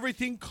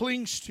 Everything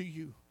clings to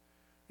you,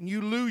 and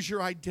you lose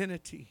your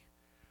identity.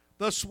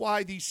 That's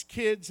why these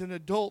kids and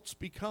adults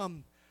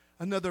become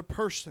another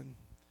person.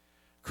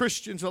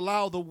 Christians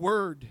allow the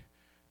word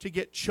to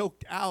get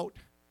choked out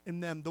in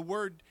them. The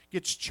word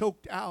gets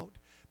choked out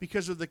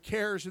because of the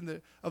cares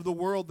of the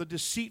world, the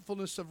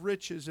deceitfulness of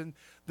riches, and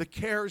the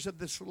cares of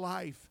this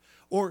life,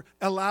 or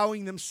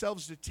allowing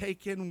themselves to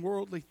take in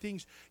worldly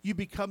things. You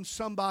become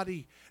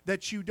somebody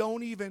that you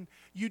don't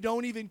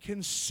even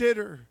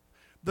consider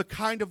the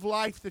kind of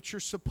life that you're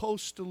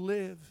supposed to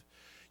live.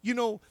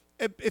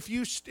 If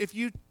you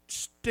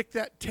stick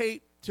that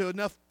tape to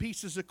enough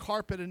pieces of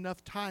carpet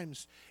enough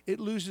times, it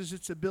loses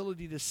its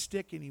ability to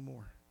stick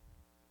anymore.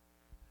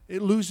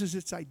 It loses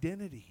its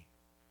identity.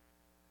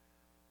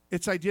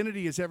 Its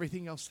identity is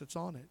everything else that's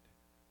on it.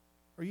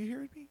 Are you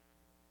hearing me?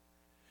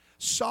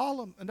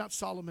 Not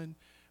Solomon,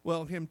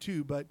 well, him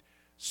too, but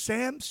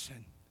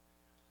Samson.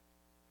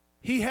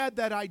 He had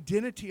that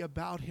identity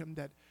about him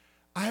that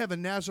I have a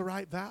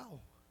Nazirite vow.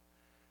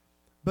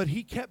 But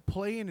he kept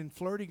playing and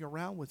flirting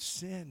around with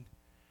sin.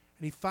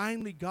 And he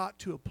finally got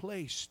to a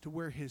place to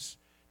where his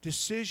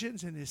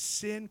decisions and his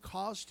sin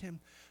caused him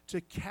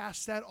to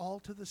cast that all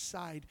to the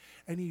side.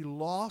 And he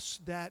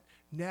lost that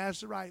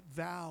Nazirite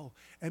vow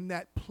and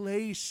that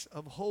place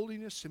of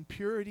holiness and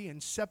purity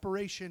and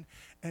separation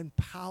and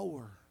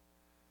power.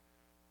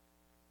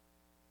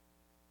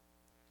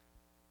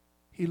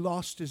 He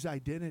lost his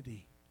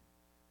identity.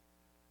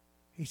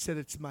 He said,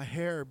 it's my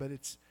hair, but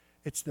it's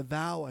the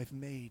vow I've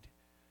made.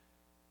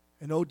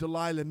 And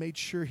Delilah made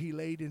sure he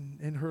laid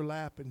in her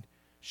lap, and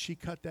she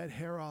cut that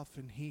hair off,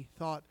 and he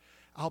thought,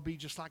 I'll be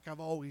just like I've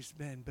always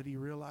been. But he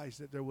realized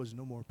that there was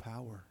no more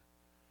power.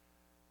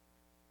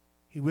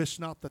 He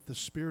wist not that the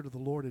Spirit of the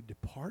Lord had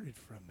departed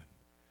from him.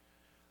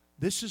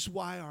 This is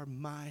why our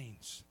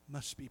minds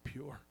must be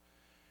pure.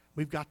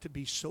 We've got to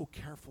be so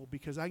careful,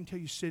 because I can tell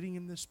you, sitting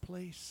in this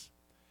place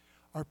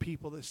are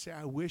people that say,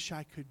 I wish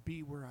I could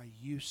be where I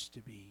used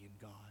to be in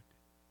God.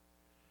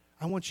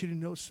 I want you to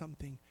know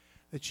something,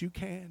 that you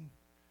can.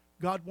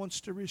 God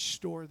wants to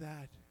restore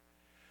that.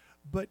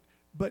 But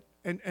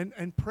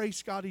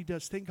praise God, He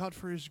does. Thank God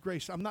for His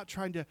grace. I'm not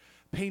trying to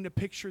paint a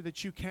picture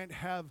that you can't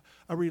have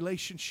a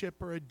relationship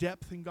or a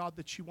depth in God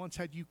that you once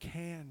had. You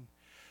can.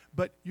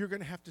 But you're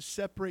going to have to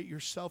separate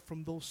yourself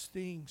from those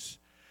things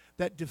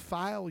that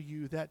defile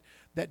you, that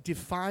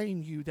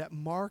define you, that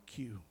mark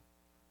you.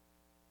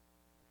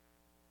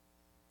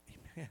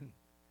 Amen.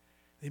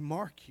 They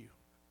mark you.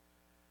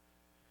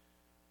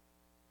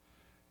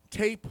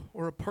 Tape,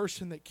 or a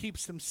person that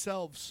keeps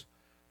themselves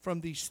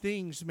from these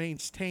things,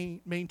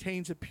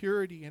 maintains a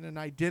purity and an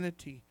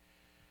identity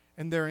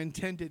and their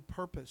intended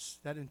purpose.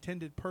 That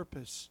intended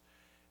purpose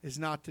is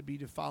not to be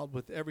defiled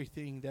with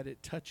everything that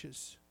it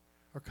touches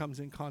or comes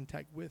in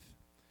contact with.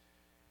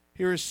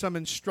 Here is some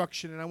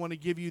instruction, and I want to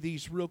give you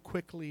these real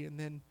quickly, and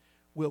then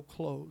we'll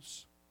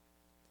close.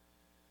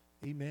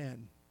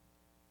 Amen.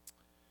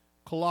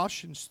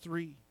 Colossians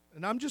 3.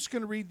 And I'm just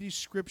going to read these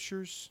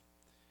scriptures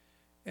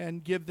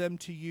and give them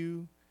to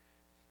you.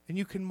 And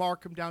you can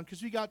mark them down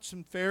because we got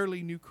some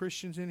fairly new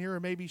Christians in here, or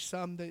maybe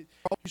some that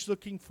are always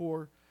looking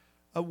for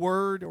a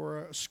word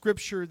or a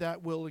scripture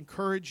that will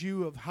encourage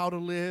you of how to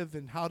live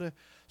and how to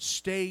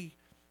stay,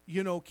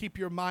 keep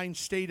your mind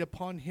stayed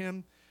upon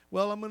Him.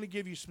 Well, I'm going to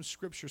give you some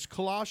scriptures.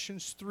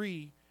 Colossians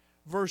 3,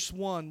 verse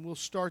 1. We'll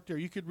start there.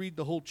 You could read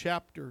the whole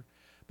chapter.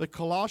 But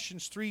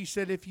Colossians 3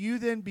 said, if you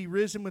then be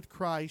risen with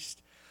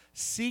Christ,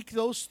 seek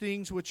those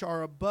things which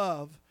are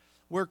above,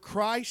 where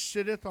Christ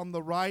sitteth on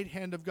the right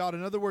hand of God.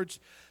 In other words,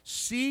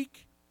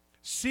 seek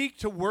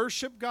to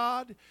worship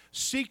God.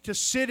 Seek to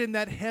sit in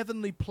that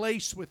heavenly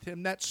place with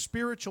Him, that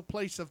spiritual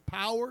place of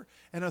power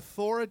and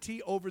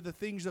authority over the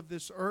things of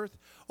this earth,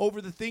 over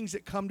the things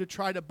that come to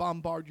try to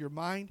bombard your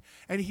mind.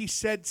 And He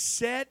said,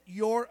 set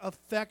your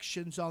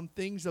affections on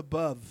things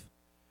above,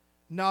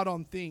 not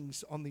on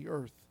things on the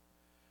earth.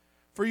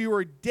 For you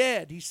are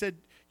dead. He said,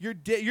 you're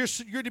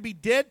to be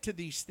dead to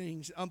these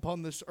things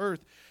upon this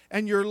earth.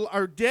 And you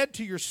are dead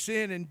to your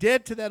sin and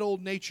dead to that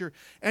old nature.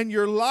 And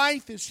your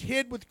life is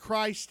hid with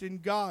Christ in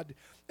God.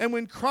 And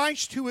when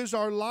Christ, who is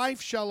our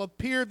life, shall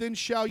appear, then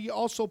shall ye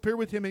also appear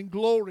with Him in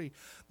glory.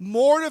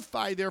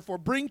 Mortify, therefore,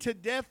 bring to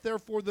death,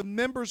 therefore, the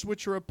members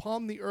which are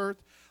upon the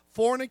earth,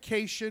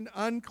 fornication,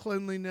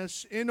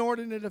 uncleanliness,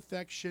 inordinate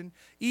affection,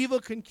 evil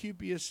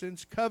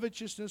concupiscence,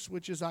 covetousness,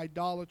 which is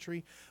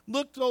idolatry.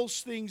 Look those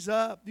things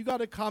up. You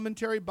got a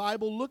commentary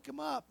Bible, look them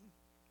up.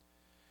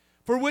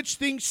 For which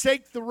things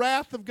sake the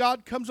wrath of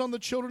God comes on the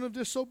children of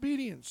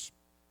disobedience,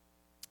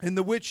 in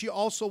the which ye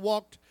also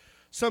walked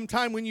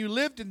sometime when you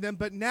lived in them,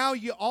 but now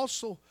ye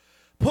also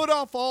put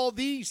off all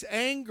these: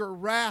 anger,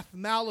 wrath,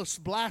 malice,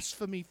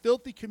 blasphemy,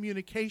 filthy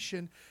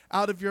communication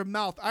out of your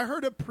mouth. I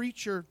heard a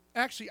preacher,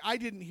 actually I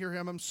didn't hear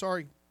him, I'm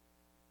sorry.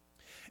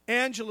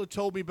 Angela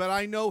told me, but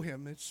I know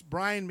him. It's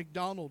Brian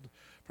McDonald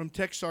from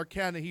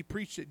Texarkana. He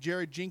preached at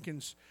Jared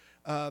Jenkins'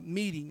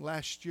 meeting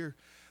last year.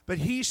 But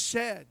he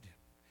said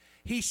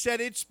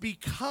it's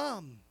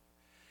become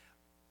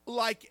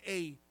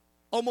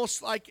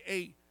almost like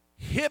a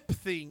hip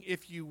thing,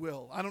 if you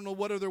will. I don't know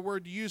what other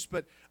word to use,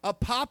 but a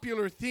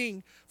popular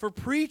thing for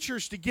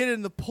preachers to get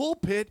in the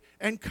pulpit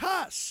and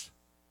cuss.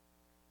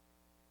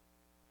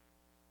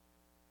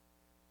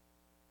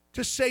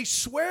 To say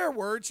swear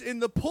words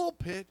in the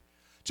pulpit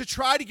to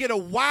try to get a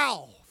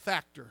wow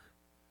factor.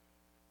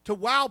 To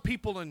wow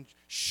people and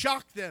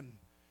shock them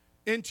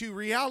into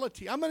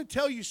reality. I'm going to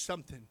tell you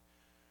something.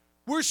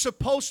 We're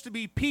supposed to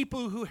be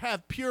people who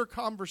have pure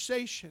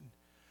conversation,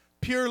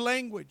 pure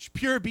language,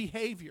 pure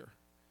behavior.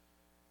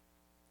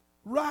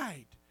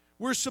 Right.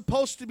 We're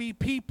supposed to be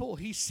people,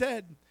 he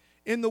said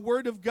in the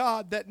Word of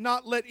God, that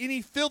not let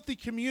any filthy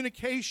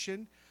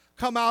communication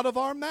come out of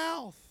our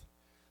mouth,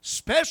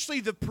 especially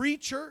the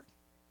preacher.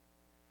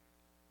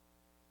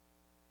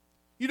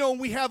 And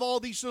we have all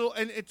these little,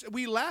 and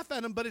we laugh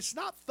at them, but it's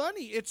not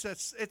funny. It's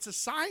a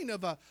sign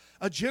of a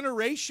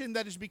generation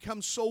that has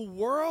become so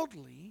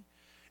worldly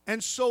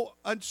and so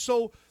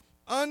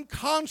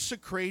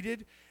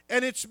unconsecrated,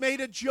 and it's made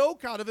a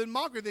joke out of it,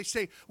 mockery. They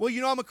say, well,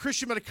 I'm a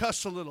Christian, but I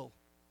cuss a little.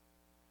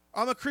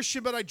 I'm a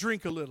Christian, but I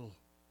drink a little.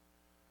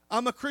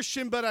 I'm a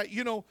Christian, but I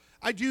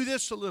do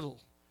this a little.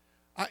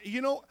 I'm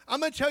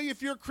going to tell you,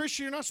 if you're a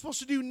Christian, you're not supposed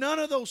to do none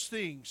of those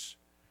things.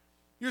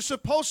 You're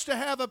supposed to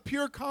have a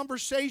pure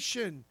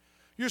conversation.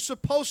 You're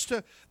supposed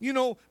to,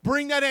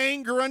 bring that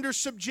anger under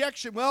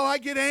subjection. Well, I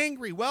get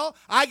angry. Well,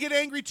 I get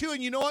angry too.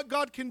 And you know what?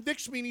 God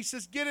convicts me, and He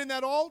says, get in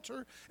that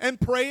altar and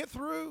pray it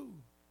through.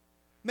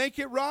 Make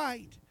it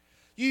right.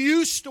 You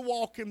used to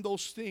walk in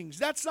those things.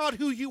 That's not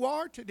who you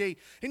are today.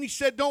 And He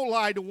said, don't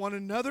lie to one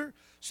another,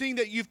 seeing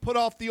that you've put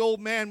off the old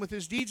man with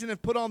his deeds and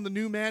have put on the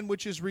new man,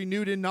 which is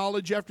renewed in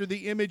knowledge after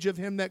the image of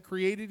Him that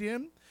created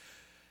him.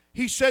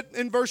 He said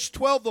in verse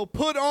 12, though,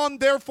 put on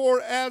therefore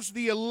as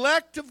the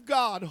elect of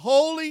God,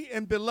 holy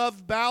and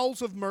beloved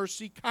bowels of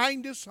mercy,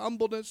 kindness,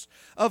 humbleness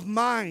of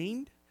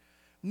mind,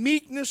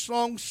 meekness,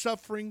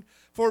 long-suffering,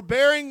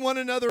 forbearing one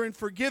another and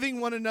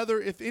forgiving one another,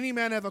 if any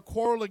man have a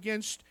quarrel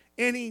against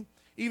any,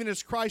 even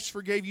as Christ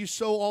forgave you,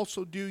 so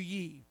also do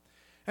ye.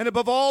 And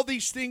above all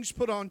these things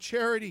put on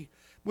charity,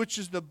 which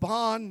is the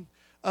bond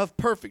of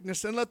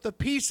perfectness. And let the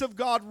peace of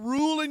God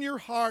rule in your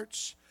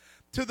hearts,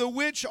 to the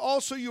which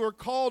also you are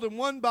called in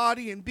one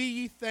body, and be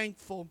ye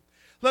thankful.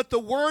 Let the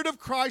word of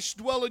Christ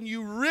dwell in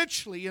you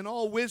richly in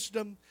all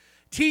wisdom,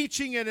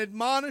 teaching and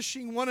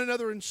admonishing one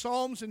another in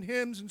psalms and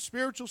hymns and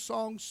spiritual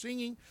songs,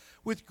 singing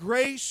with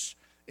grace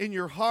in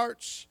your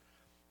hearts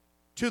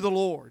to the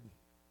Lord.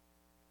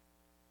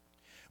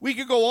 We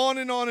could go on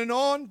and on and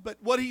on, but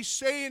what he's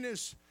saying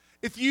is,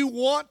 if you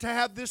want to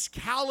have this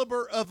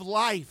caliber of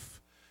life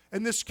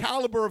and this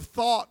caliber of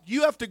thought,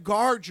 you have to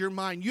guard your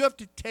mind. You have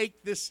to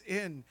take this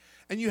in.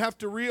 And you have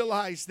to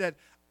realize that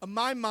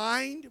my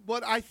mind,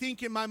 what I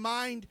think in my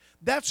mind,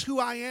 that's who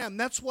I am.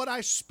 That's what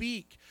I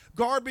speak.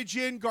 Garbage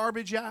in,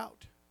 garbage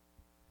out.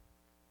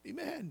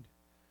 Amen.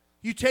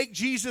 You take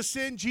Jesus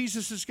in,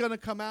 Jesus is going to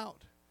come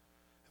out.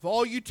 If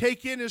all you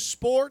take in is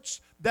sports,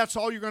 that's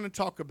all you're going to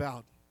talk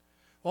about.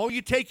 All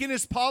you take in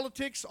is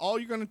politics, all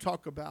you're going to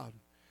talk about.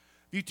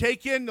 You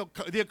take in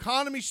the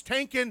economy's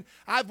tanking.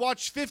 I've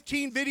watched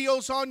 15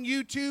 videos on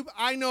YouTube.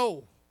 I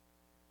know.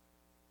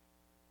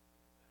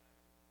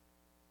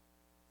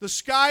 The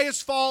sky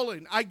is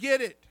falling. I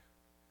get it.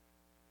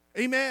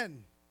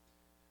 Amen.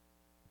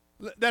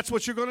 That's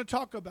what you're going to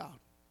talk about.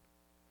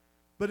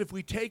 But if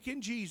we take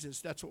in Jesus,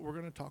 that's what we're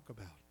going to talk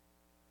about.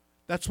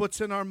 That's what's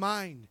in our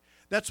mind.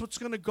 That's what's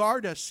going to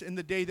guard us in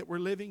the day that we're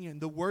living in,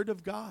 the Word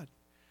of God.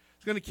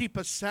 It's going to keep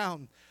us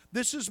sound.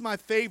 This is my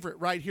favorite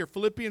right here,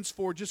 Philippians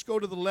 4. Just go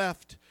to the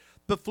left.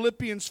 But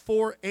Philippians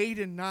 4, 8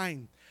 and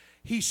 9.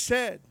 He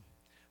said,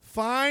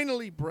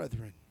 finally,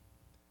 brethren.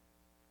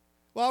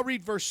 Well, I'll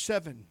read verse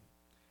 7.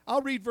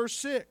 I'll read verse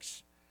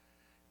 6.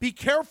 Be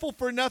careful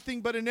for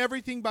nothing, but in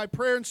everything by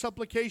prayer and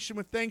supplication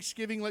with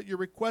thanksgiving, let your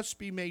requests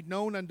be made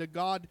known unto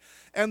God.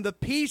 And the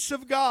peace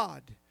of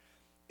God,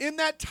 in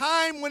that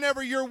time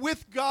whenever you're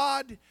with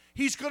God,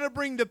 He's going to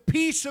bring the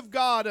peace of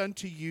God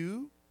unto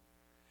you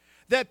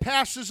that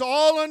passes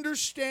all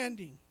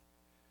understanding,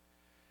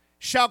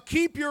 shall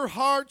keep your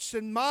hearts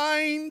and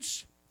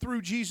minds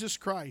through Jesus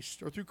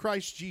Christ, or through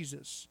Christ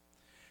Jesus.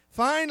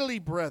 Finally,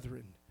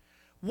 brethren,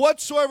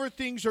 whatsoever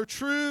things are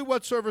true,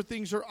 whatsoever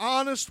things are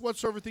honest,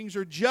 whatsoever things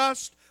are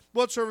just,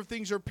 whatsoever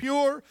things are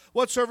pure,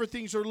 whatsoever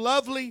things are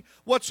lovely,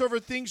 whatsoever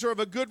things are of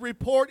a good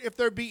report, if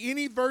there be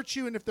any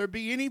virtue and if there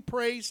be any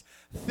praise,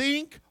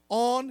 think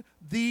on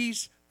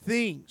these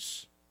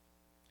things.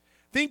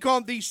 Think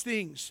on these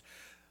things.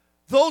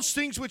 Those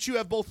things which you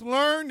have both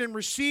learned and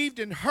received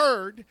and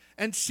heard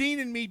and seen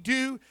in me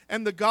do,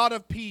 and the God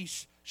of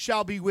peace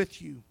shall be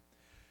with you.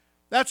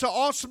 That's an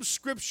awesome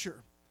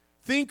scripture.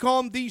 Think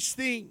on these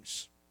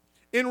things.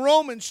 In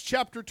Romans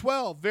chapter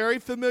 12, very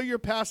familiar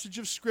passage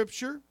of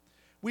scripture.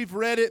 We've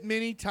read it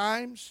many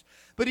times.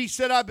 But he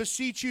said, I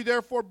beseech you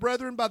therefore,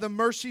 brethren, by the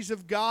mercies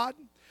of God,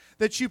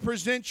 that you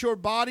present your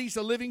bodies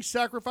a living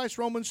sacrifice,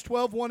 Romans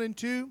 12, 1 and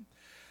 2,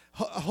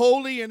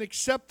 holy and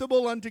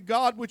acceptable unto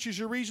God, which is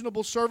your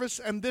reasonable service.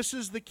 And this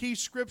is the key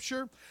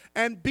scripture.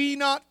 And be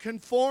not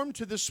conformed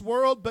to this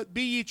world, but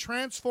be ye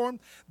transformed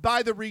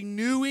by the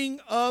renewing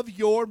of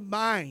your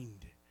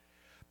mind,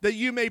 that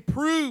you may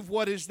prove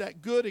what is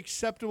that good,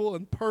 acceptable,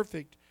 and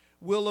perfect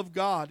will of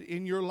God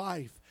in your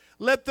life.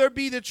 Let there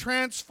be the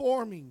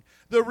transforming,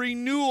 the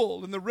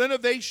renewal, and the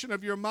renovation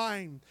of your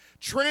mind.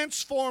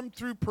 Transformed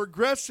through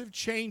progressive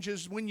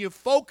changes when you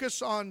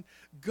focus on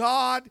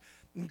God,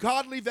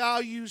 godly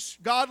values,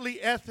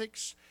 godly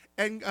ethics,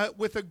 and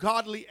with a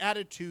godly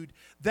attitude.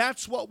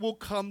 That's what will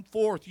come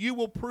forth. You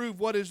will prove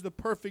what is the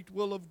perfect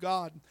will of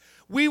God.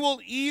 We will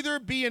either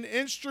be an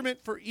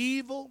instrument for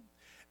evil,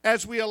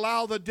 as we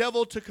allow the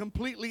devil to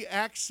complete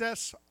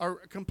access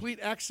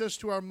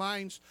to our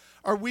minds,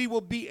 or we will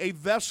be a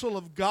vessel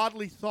of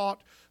godly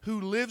thought who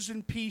lives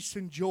in peace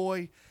and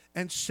joy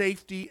and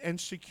safety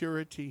and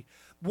security.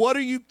 What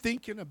are you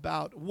thinking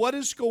about? What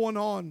is going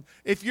on?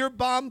 If you're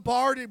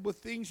bombarded with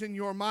things in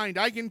your mind,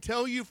 I can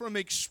tell you from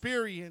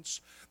experience,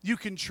 you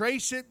can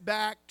trace it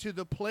back to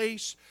the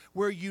place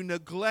where you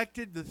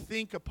neglected to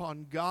think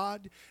upon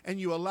God and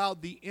you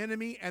allowed the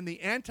enemy and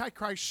the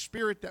Antichrist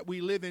spirit that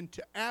we live in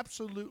to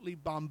absolutely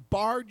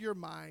bombard your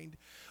mind,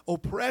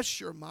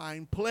 oppress your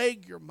mind,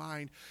 plague your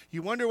mind.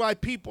 You wonder why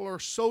people are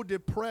so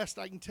depressed.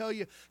 I can tell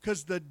you,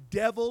 because the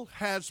devil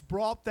has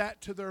brought that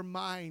to their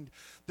mind,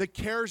 the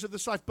cares of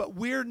this life. But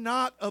we're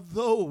not of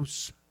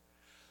those.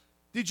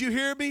 Did you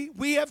hear me?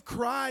 We have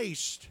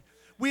Christ.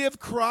 We have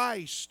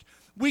Christ.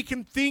 We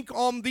can think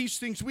on these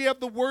things. We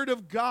have the Word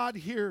of God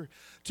here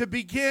to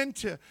begin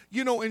to,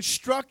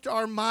 instruct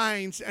our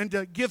minds and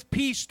to give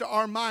peace to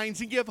our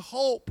minds and give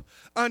hope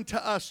unto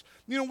us.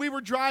 We were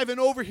driving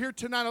over here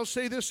tonight. I'll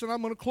say this and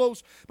I'm going to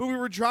close. But we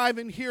were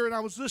driving here and I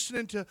was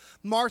listening to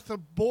Martha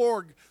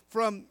Borg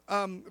from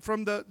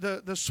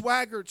the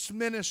Swaggarts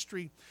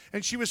ministry.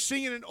 And she was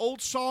singing an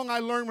old song I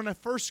learned when I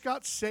first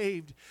got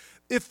saved.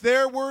 If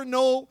there were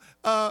no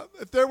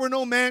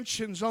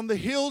mansions on the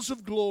hills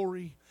of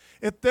glory,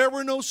 if there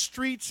were no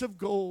streets of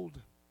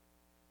gold,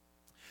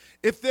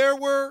 if there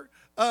were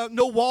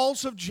no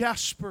walls of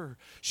jasper.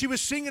 She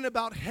was singing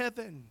about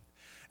heaven.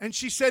 And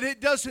she said,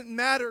 it doesn't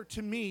matter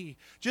to me,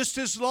 just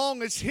as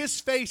long as His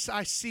face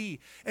I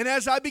see. And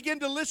as I began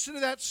to listen to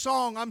that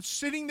song, I'm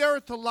sitting there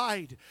at the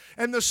light,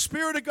 and the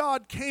Spirit of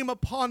God came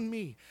upon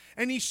me.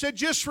 And He said,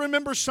 just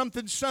remember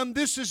something, son.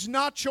 This is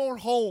not your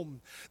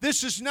home.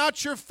 This is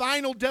not your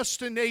final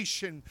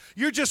destination.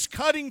 You're just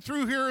cutting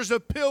through here as a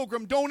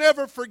pilgrim. Don't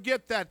ever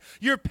forget that.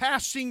 You're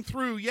passing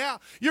through. Yeah,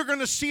 you're going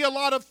to see a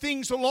lot of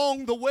things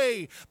along the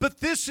way. But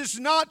this is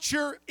not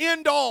your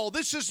end all.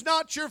 This is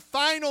not your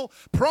final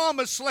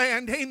promised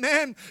land.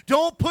 Amen.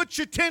 Don't put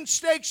your tent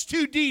stakes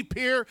too deep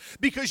here,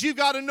 because you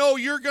got to know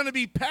you're going to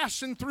be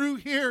passing through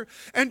here.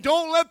 And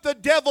don't let the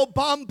devil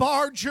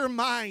bombard your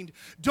mind.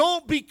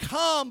 Don't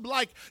become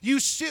like you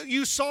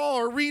saw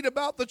or read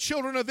about the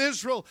children of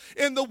Israel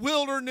in the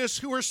wilderness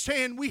who are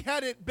saying we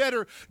had it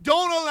better.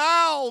 Don't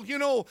allow,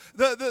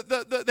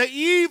 the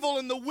evil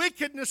and the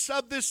wickedness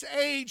of this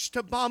age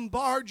to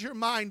bombard your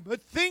mind.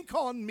 But think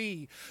on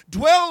me.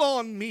 Dwell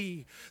on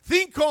me.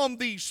 Think on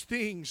these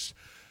things.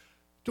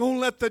 Don't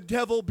let the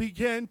devil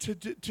begin to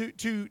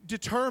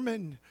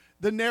determine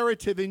the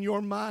narrative in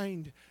your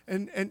mind,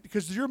 and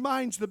because your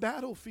mind's the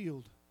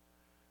battlefield.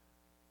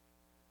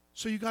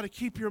 So you got to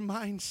keep your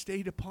mind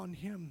stayed upon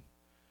Him.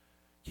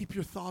 Keep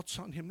your thoughts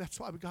on Him. That's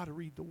why we got to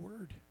read the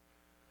Word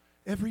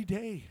every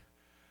day.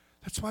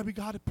 That's why we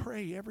got to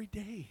pray every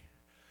day.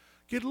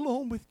 Get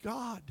alone with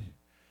God.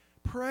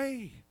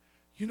 Pray.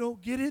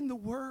 Get in the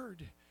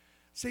Word.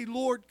 Say,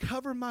 Lord,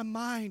 cover my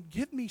mind.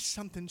 Give me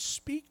something.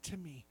 Speak to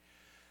me.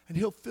 And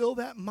He'll fill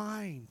that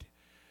mind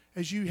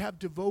as you have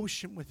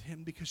devotion with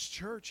Him. Because,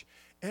 church,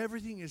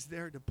 everything is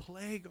there to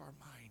plague our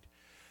mind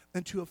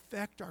and to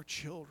affect our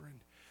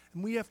children.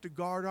 And we have to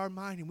guard our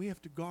mind, and we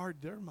have to guard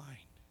their mind.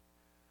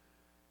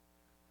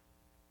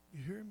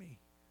 You hear me?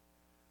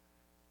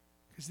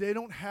 Because they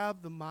don't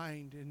have the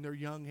mind in their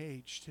young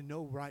age to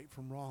know right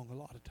from wrong a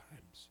lot of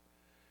times.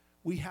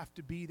 We have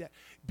to be that.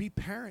 Be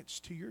parents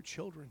to your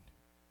children.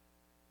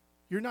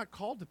 You're not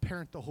called to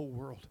parent the whole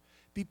world.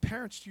 Be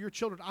parents to your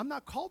children. I'm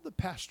not called to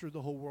pastor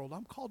the whole world.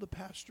 I'm called to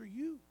pastor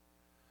you.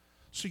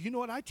 So you know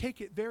what? I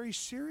take it very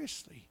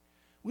seriously.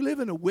 We live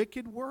in a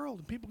wicked world.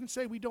 And people can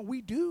say we don't.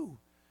 We do.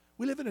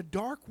 We live in a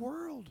dark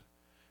world.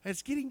 And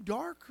it's getting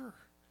darker.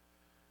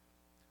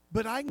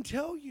 But I can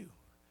tell you,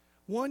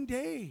 one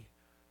day,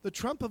 the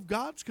trump of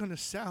God's going to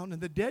sound,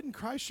 and the dead in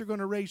Christ are going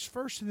to raise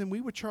first, and then we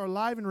which are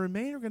alive and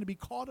remain are going to be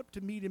caught up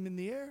to meet Him in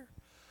the air.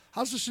 I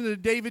was listening to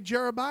David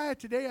Jeremiah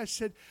today. I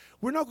said,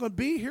 we're not going to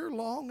be here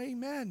long.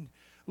 Amen.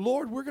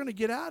 Lord, we're going to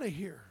get out of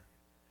here.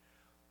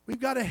 We've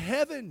got a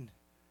heaven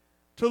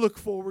to look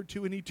forward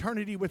to, an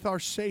eternity with our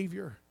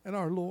Savior and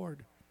our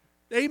Lord.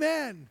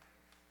 Amen.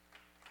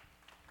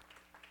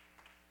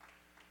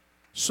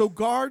 So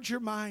guard your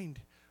mind.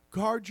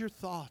 Guard your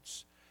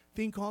thoughts.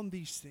 Think on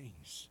these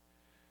things.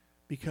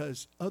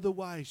 Because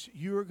otherwise,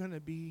 you're going to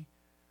be,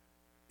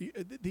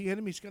 the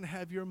enemy's going to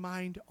have your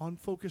mind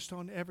focused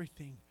on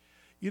everything.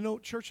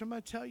 Church, I'm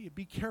going to tell you,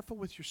 be careful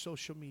with your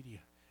social media.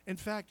 In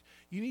fact,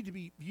 you need to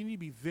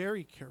be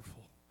very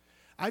careful.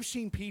 I've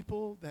seen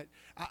people that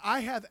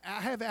I have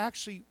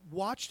actually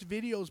watched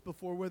videos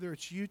before, whether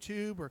it's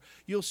YouTube or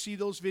you'll see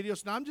those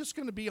videos. Now, I'm just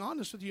going to be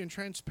honest with you and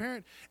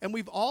transparent. And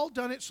we've all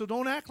done it, so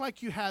don't act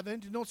like you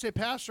haven't. And don't say,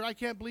 Pastor, I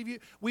can't believe you.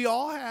 We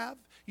all have.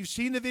 You've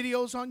seen the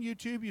videos on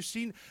YouTube. You've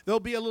seen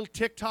there'll be a little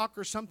TikTok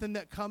or something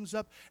that comes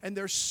up. And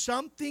there's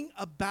something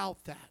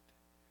about that.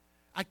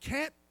 I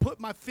can't put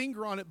my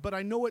finger on it, but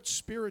I know it's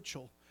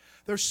spiritual.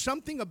 There's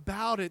something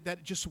about it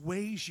that just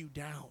weighs you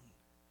down.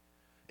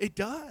 It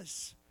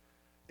does.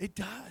 It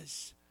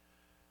does.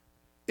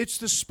 It's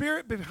the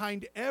spirit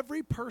behind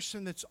every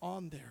person that's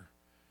on there.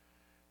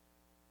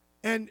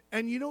 And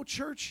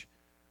church,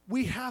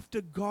 we have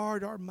to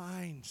guard our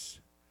minds.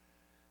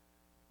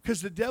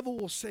 Because the devil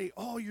will say,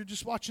 oh, you're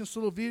just watching this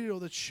little video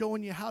that's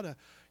showing you how to,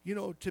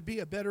 to be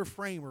a better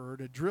framer, or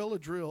to drill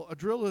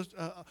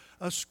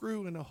a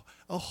screw in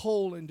a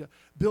hole, and to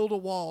build a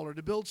wall, or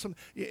to build some.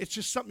 It's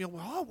just something,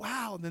 oh,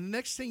 wow. And then the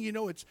next thing you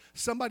know, it's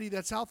somebody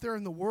that's out there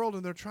in the world,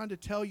 and they're trying to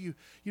tell you,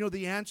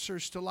 the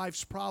answers to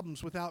life's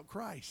problems without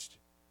Christ.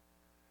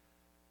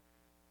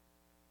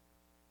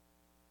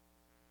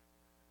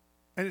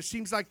 And it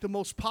seems like the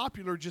most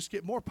popular just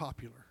get more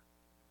popular.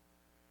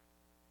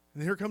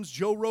 And here comes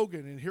Joe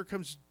Rogan, and here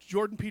comes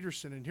Jordan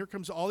Peterson, and here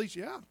comes all these.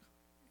 Yeah,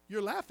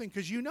 you're laughing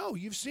because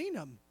you've seen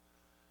them.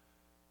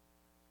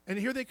 And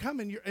here they come,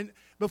 and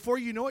before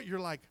you know it, you're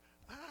like,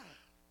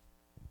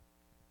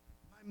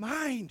 my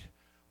mind.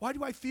 Why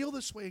do I feel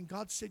this way? And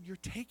God said, you're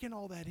taking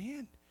all that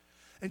in.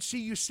 And see,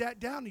 you sat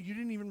down and you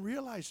didn't even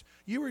realize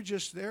you were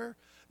just there.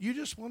 You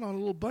just went on a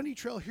little bunny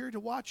trail here to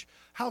watch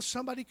how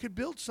somebody could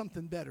build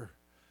something better.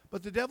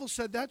 But the devil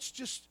said, that's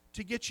just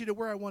to get you to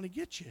where I want to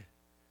get you.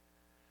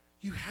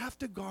 You have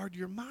to guard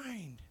your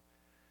mind.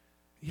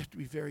 You have to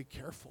be very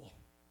careful.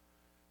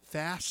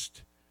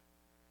 Fast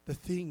the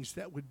things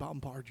that would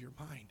bombard your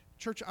mind.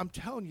 Church, I'm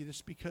telling you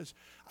this because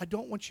I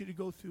don't want you to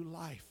go through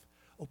life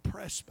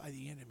oppressed by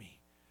the enemy,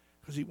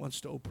 because he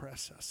wants to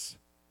oppress us.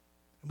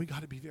 And we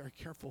got to be very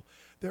careful.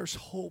 There's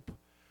hope.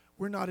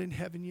 We're not in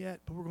heaven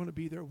yet, but we're going to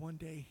be there one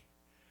day.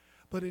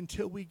 But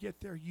until we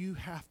get there, you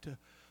have to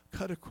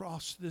cut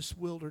across this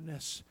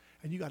wilderness,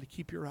 and you got to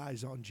keep your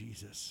eyes on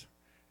Jesus.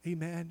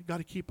 Amen. Got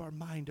to keep our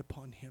mind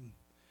upon Him.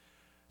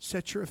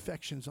 Set your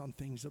affections on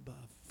things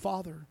above.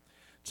 Father,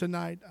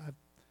 tonight I've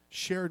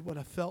shared what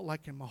I felt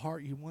like in my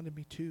heart you wanted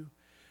me to.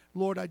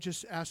 Lord, I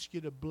just ask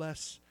you to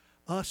bless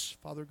us,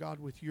 Father God,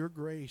 with your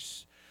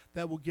grace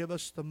that will give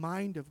us the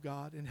mind of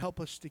God and help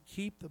us to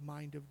keep the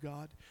mind of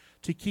God,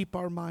 to keep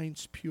our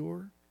minds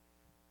pure,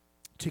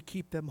 to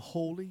keep them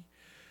holy,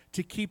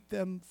 to keep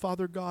them,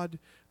 Father God,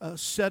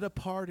 set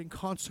apart and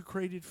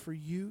consecrated for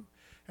you.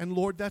 And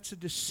Lord, that's a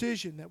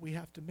decision that we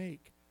have to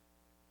make.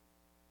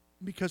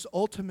 Because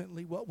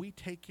ultimately what we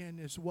take in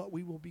is what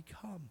we will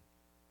become.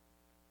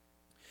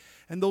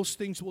 And those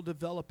things will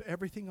develop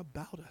everything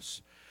about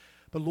us.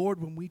 But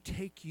Lord, when we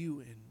take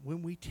you in,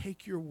 when we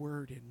take your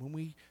word in, when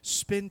we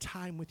spend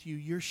time with you,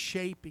 you're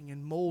shaping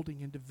and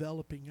molding and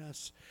developing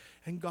us.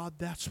 And God,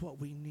 that's what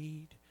we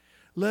need.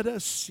 Let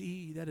us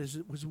see that as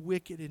it was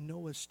wicked in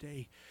Noah's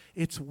day,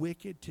 it's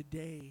wicked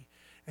today.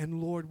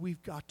 And Lord,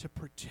 we've got to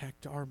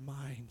protect our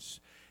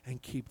minds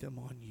and keep them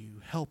on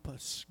you. Help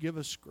us. Give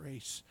us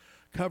grace.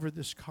 Cover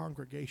this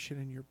congregation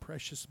in your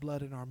precious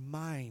blood and our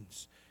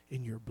minds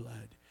in your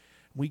blood.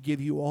 We give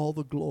you all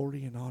the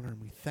glory and honor,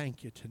 and we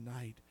thank you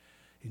tonight.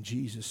 In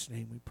Jesus'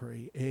 name we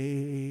pray.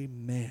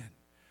 Amen.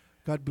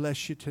 God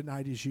bless you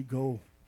tonight as you go.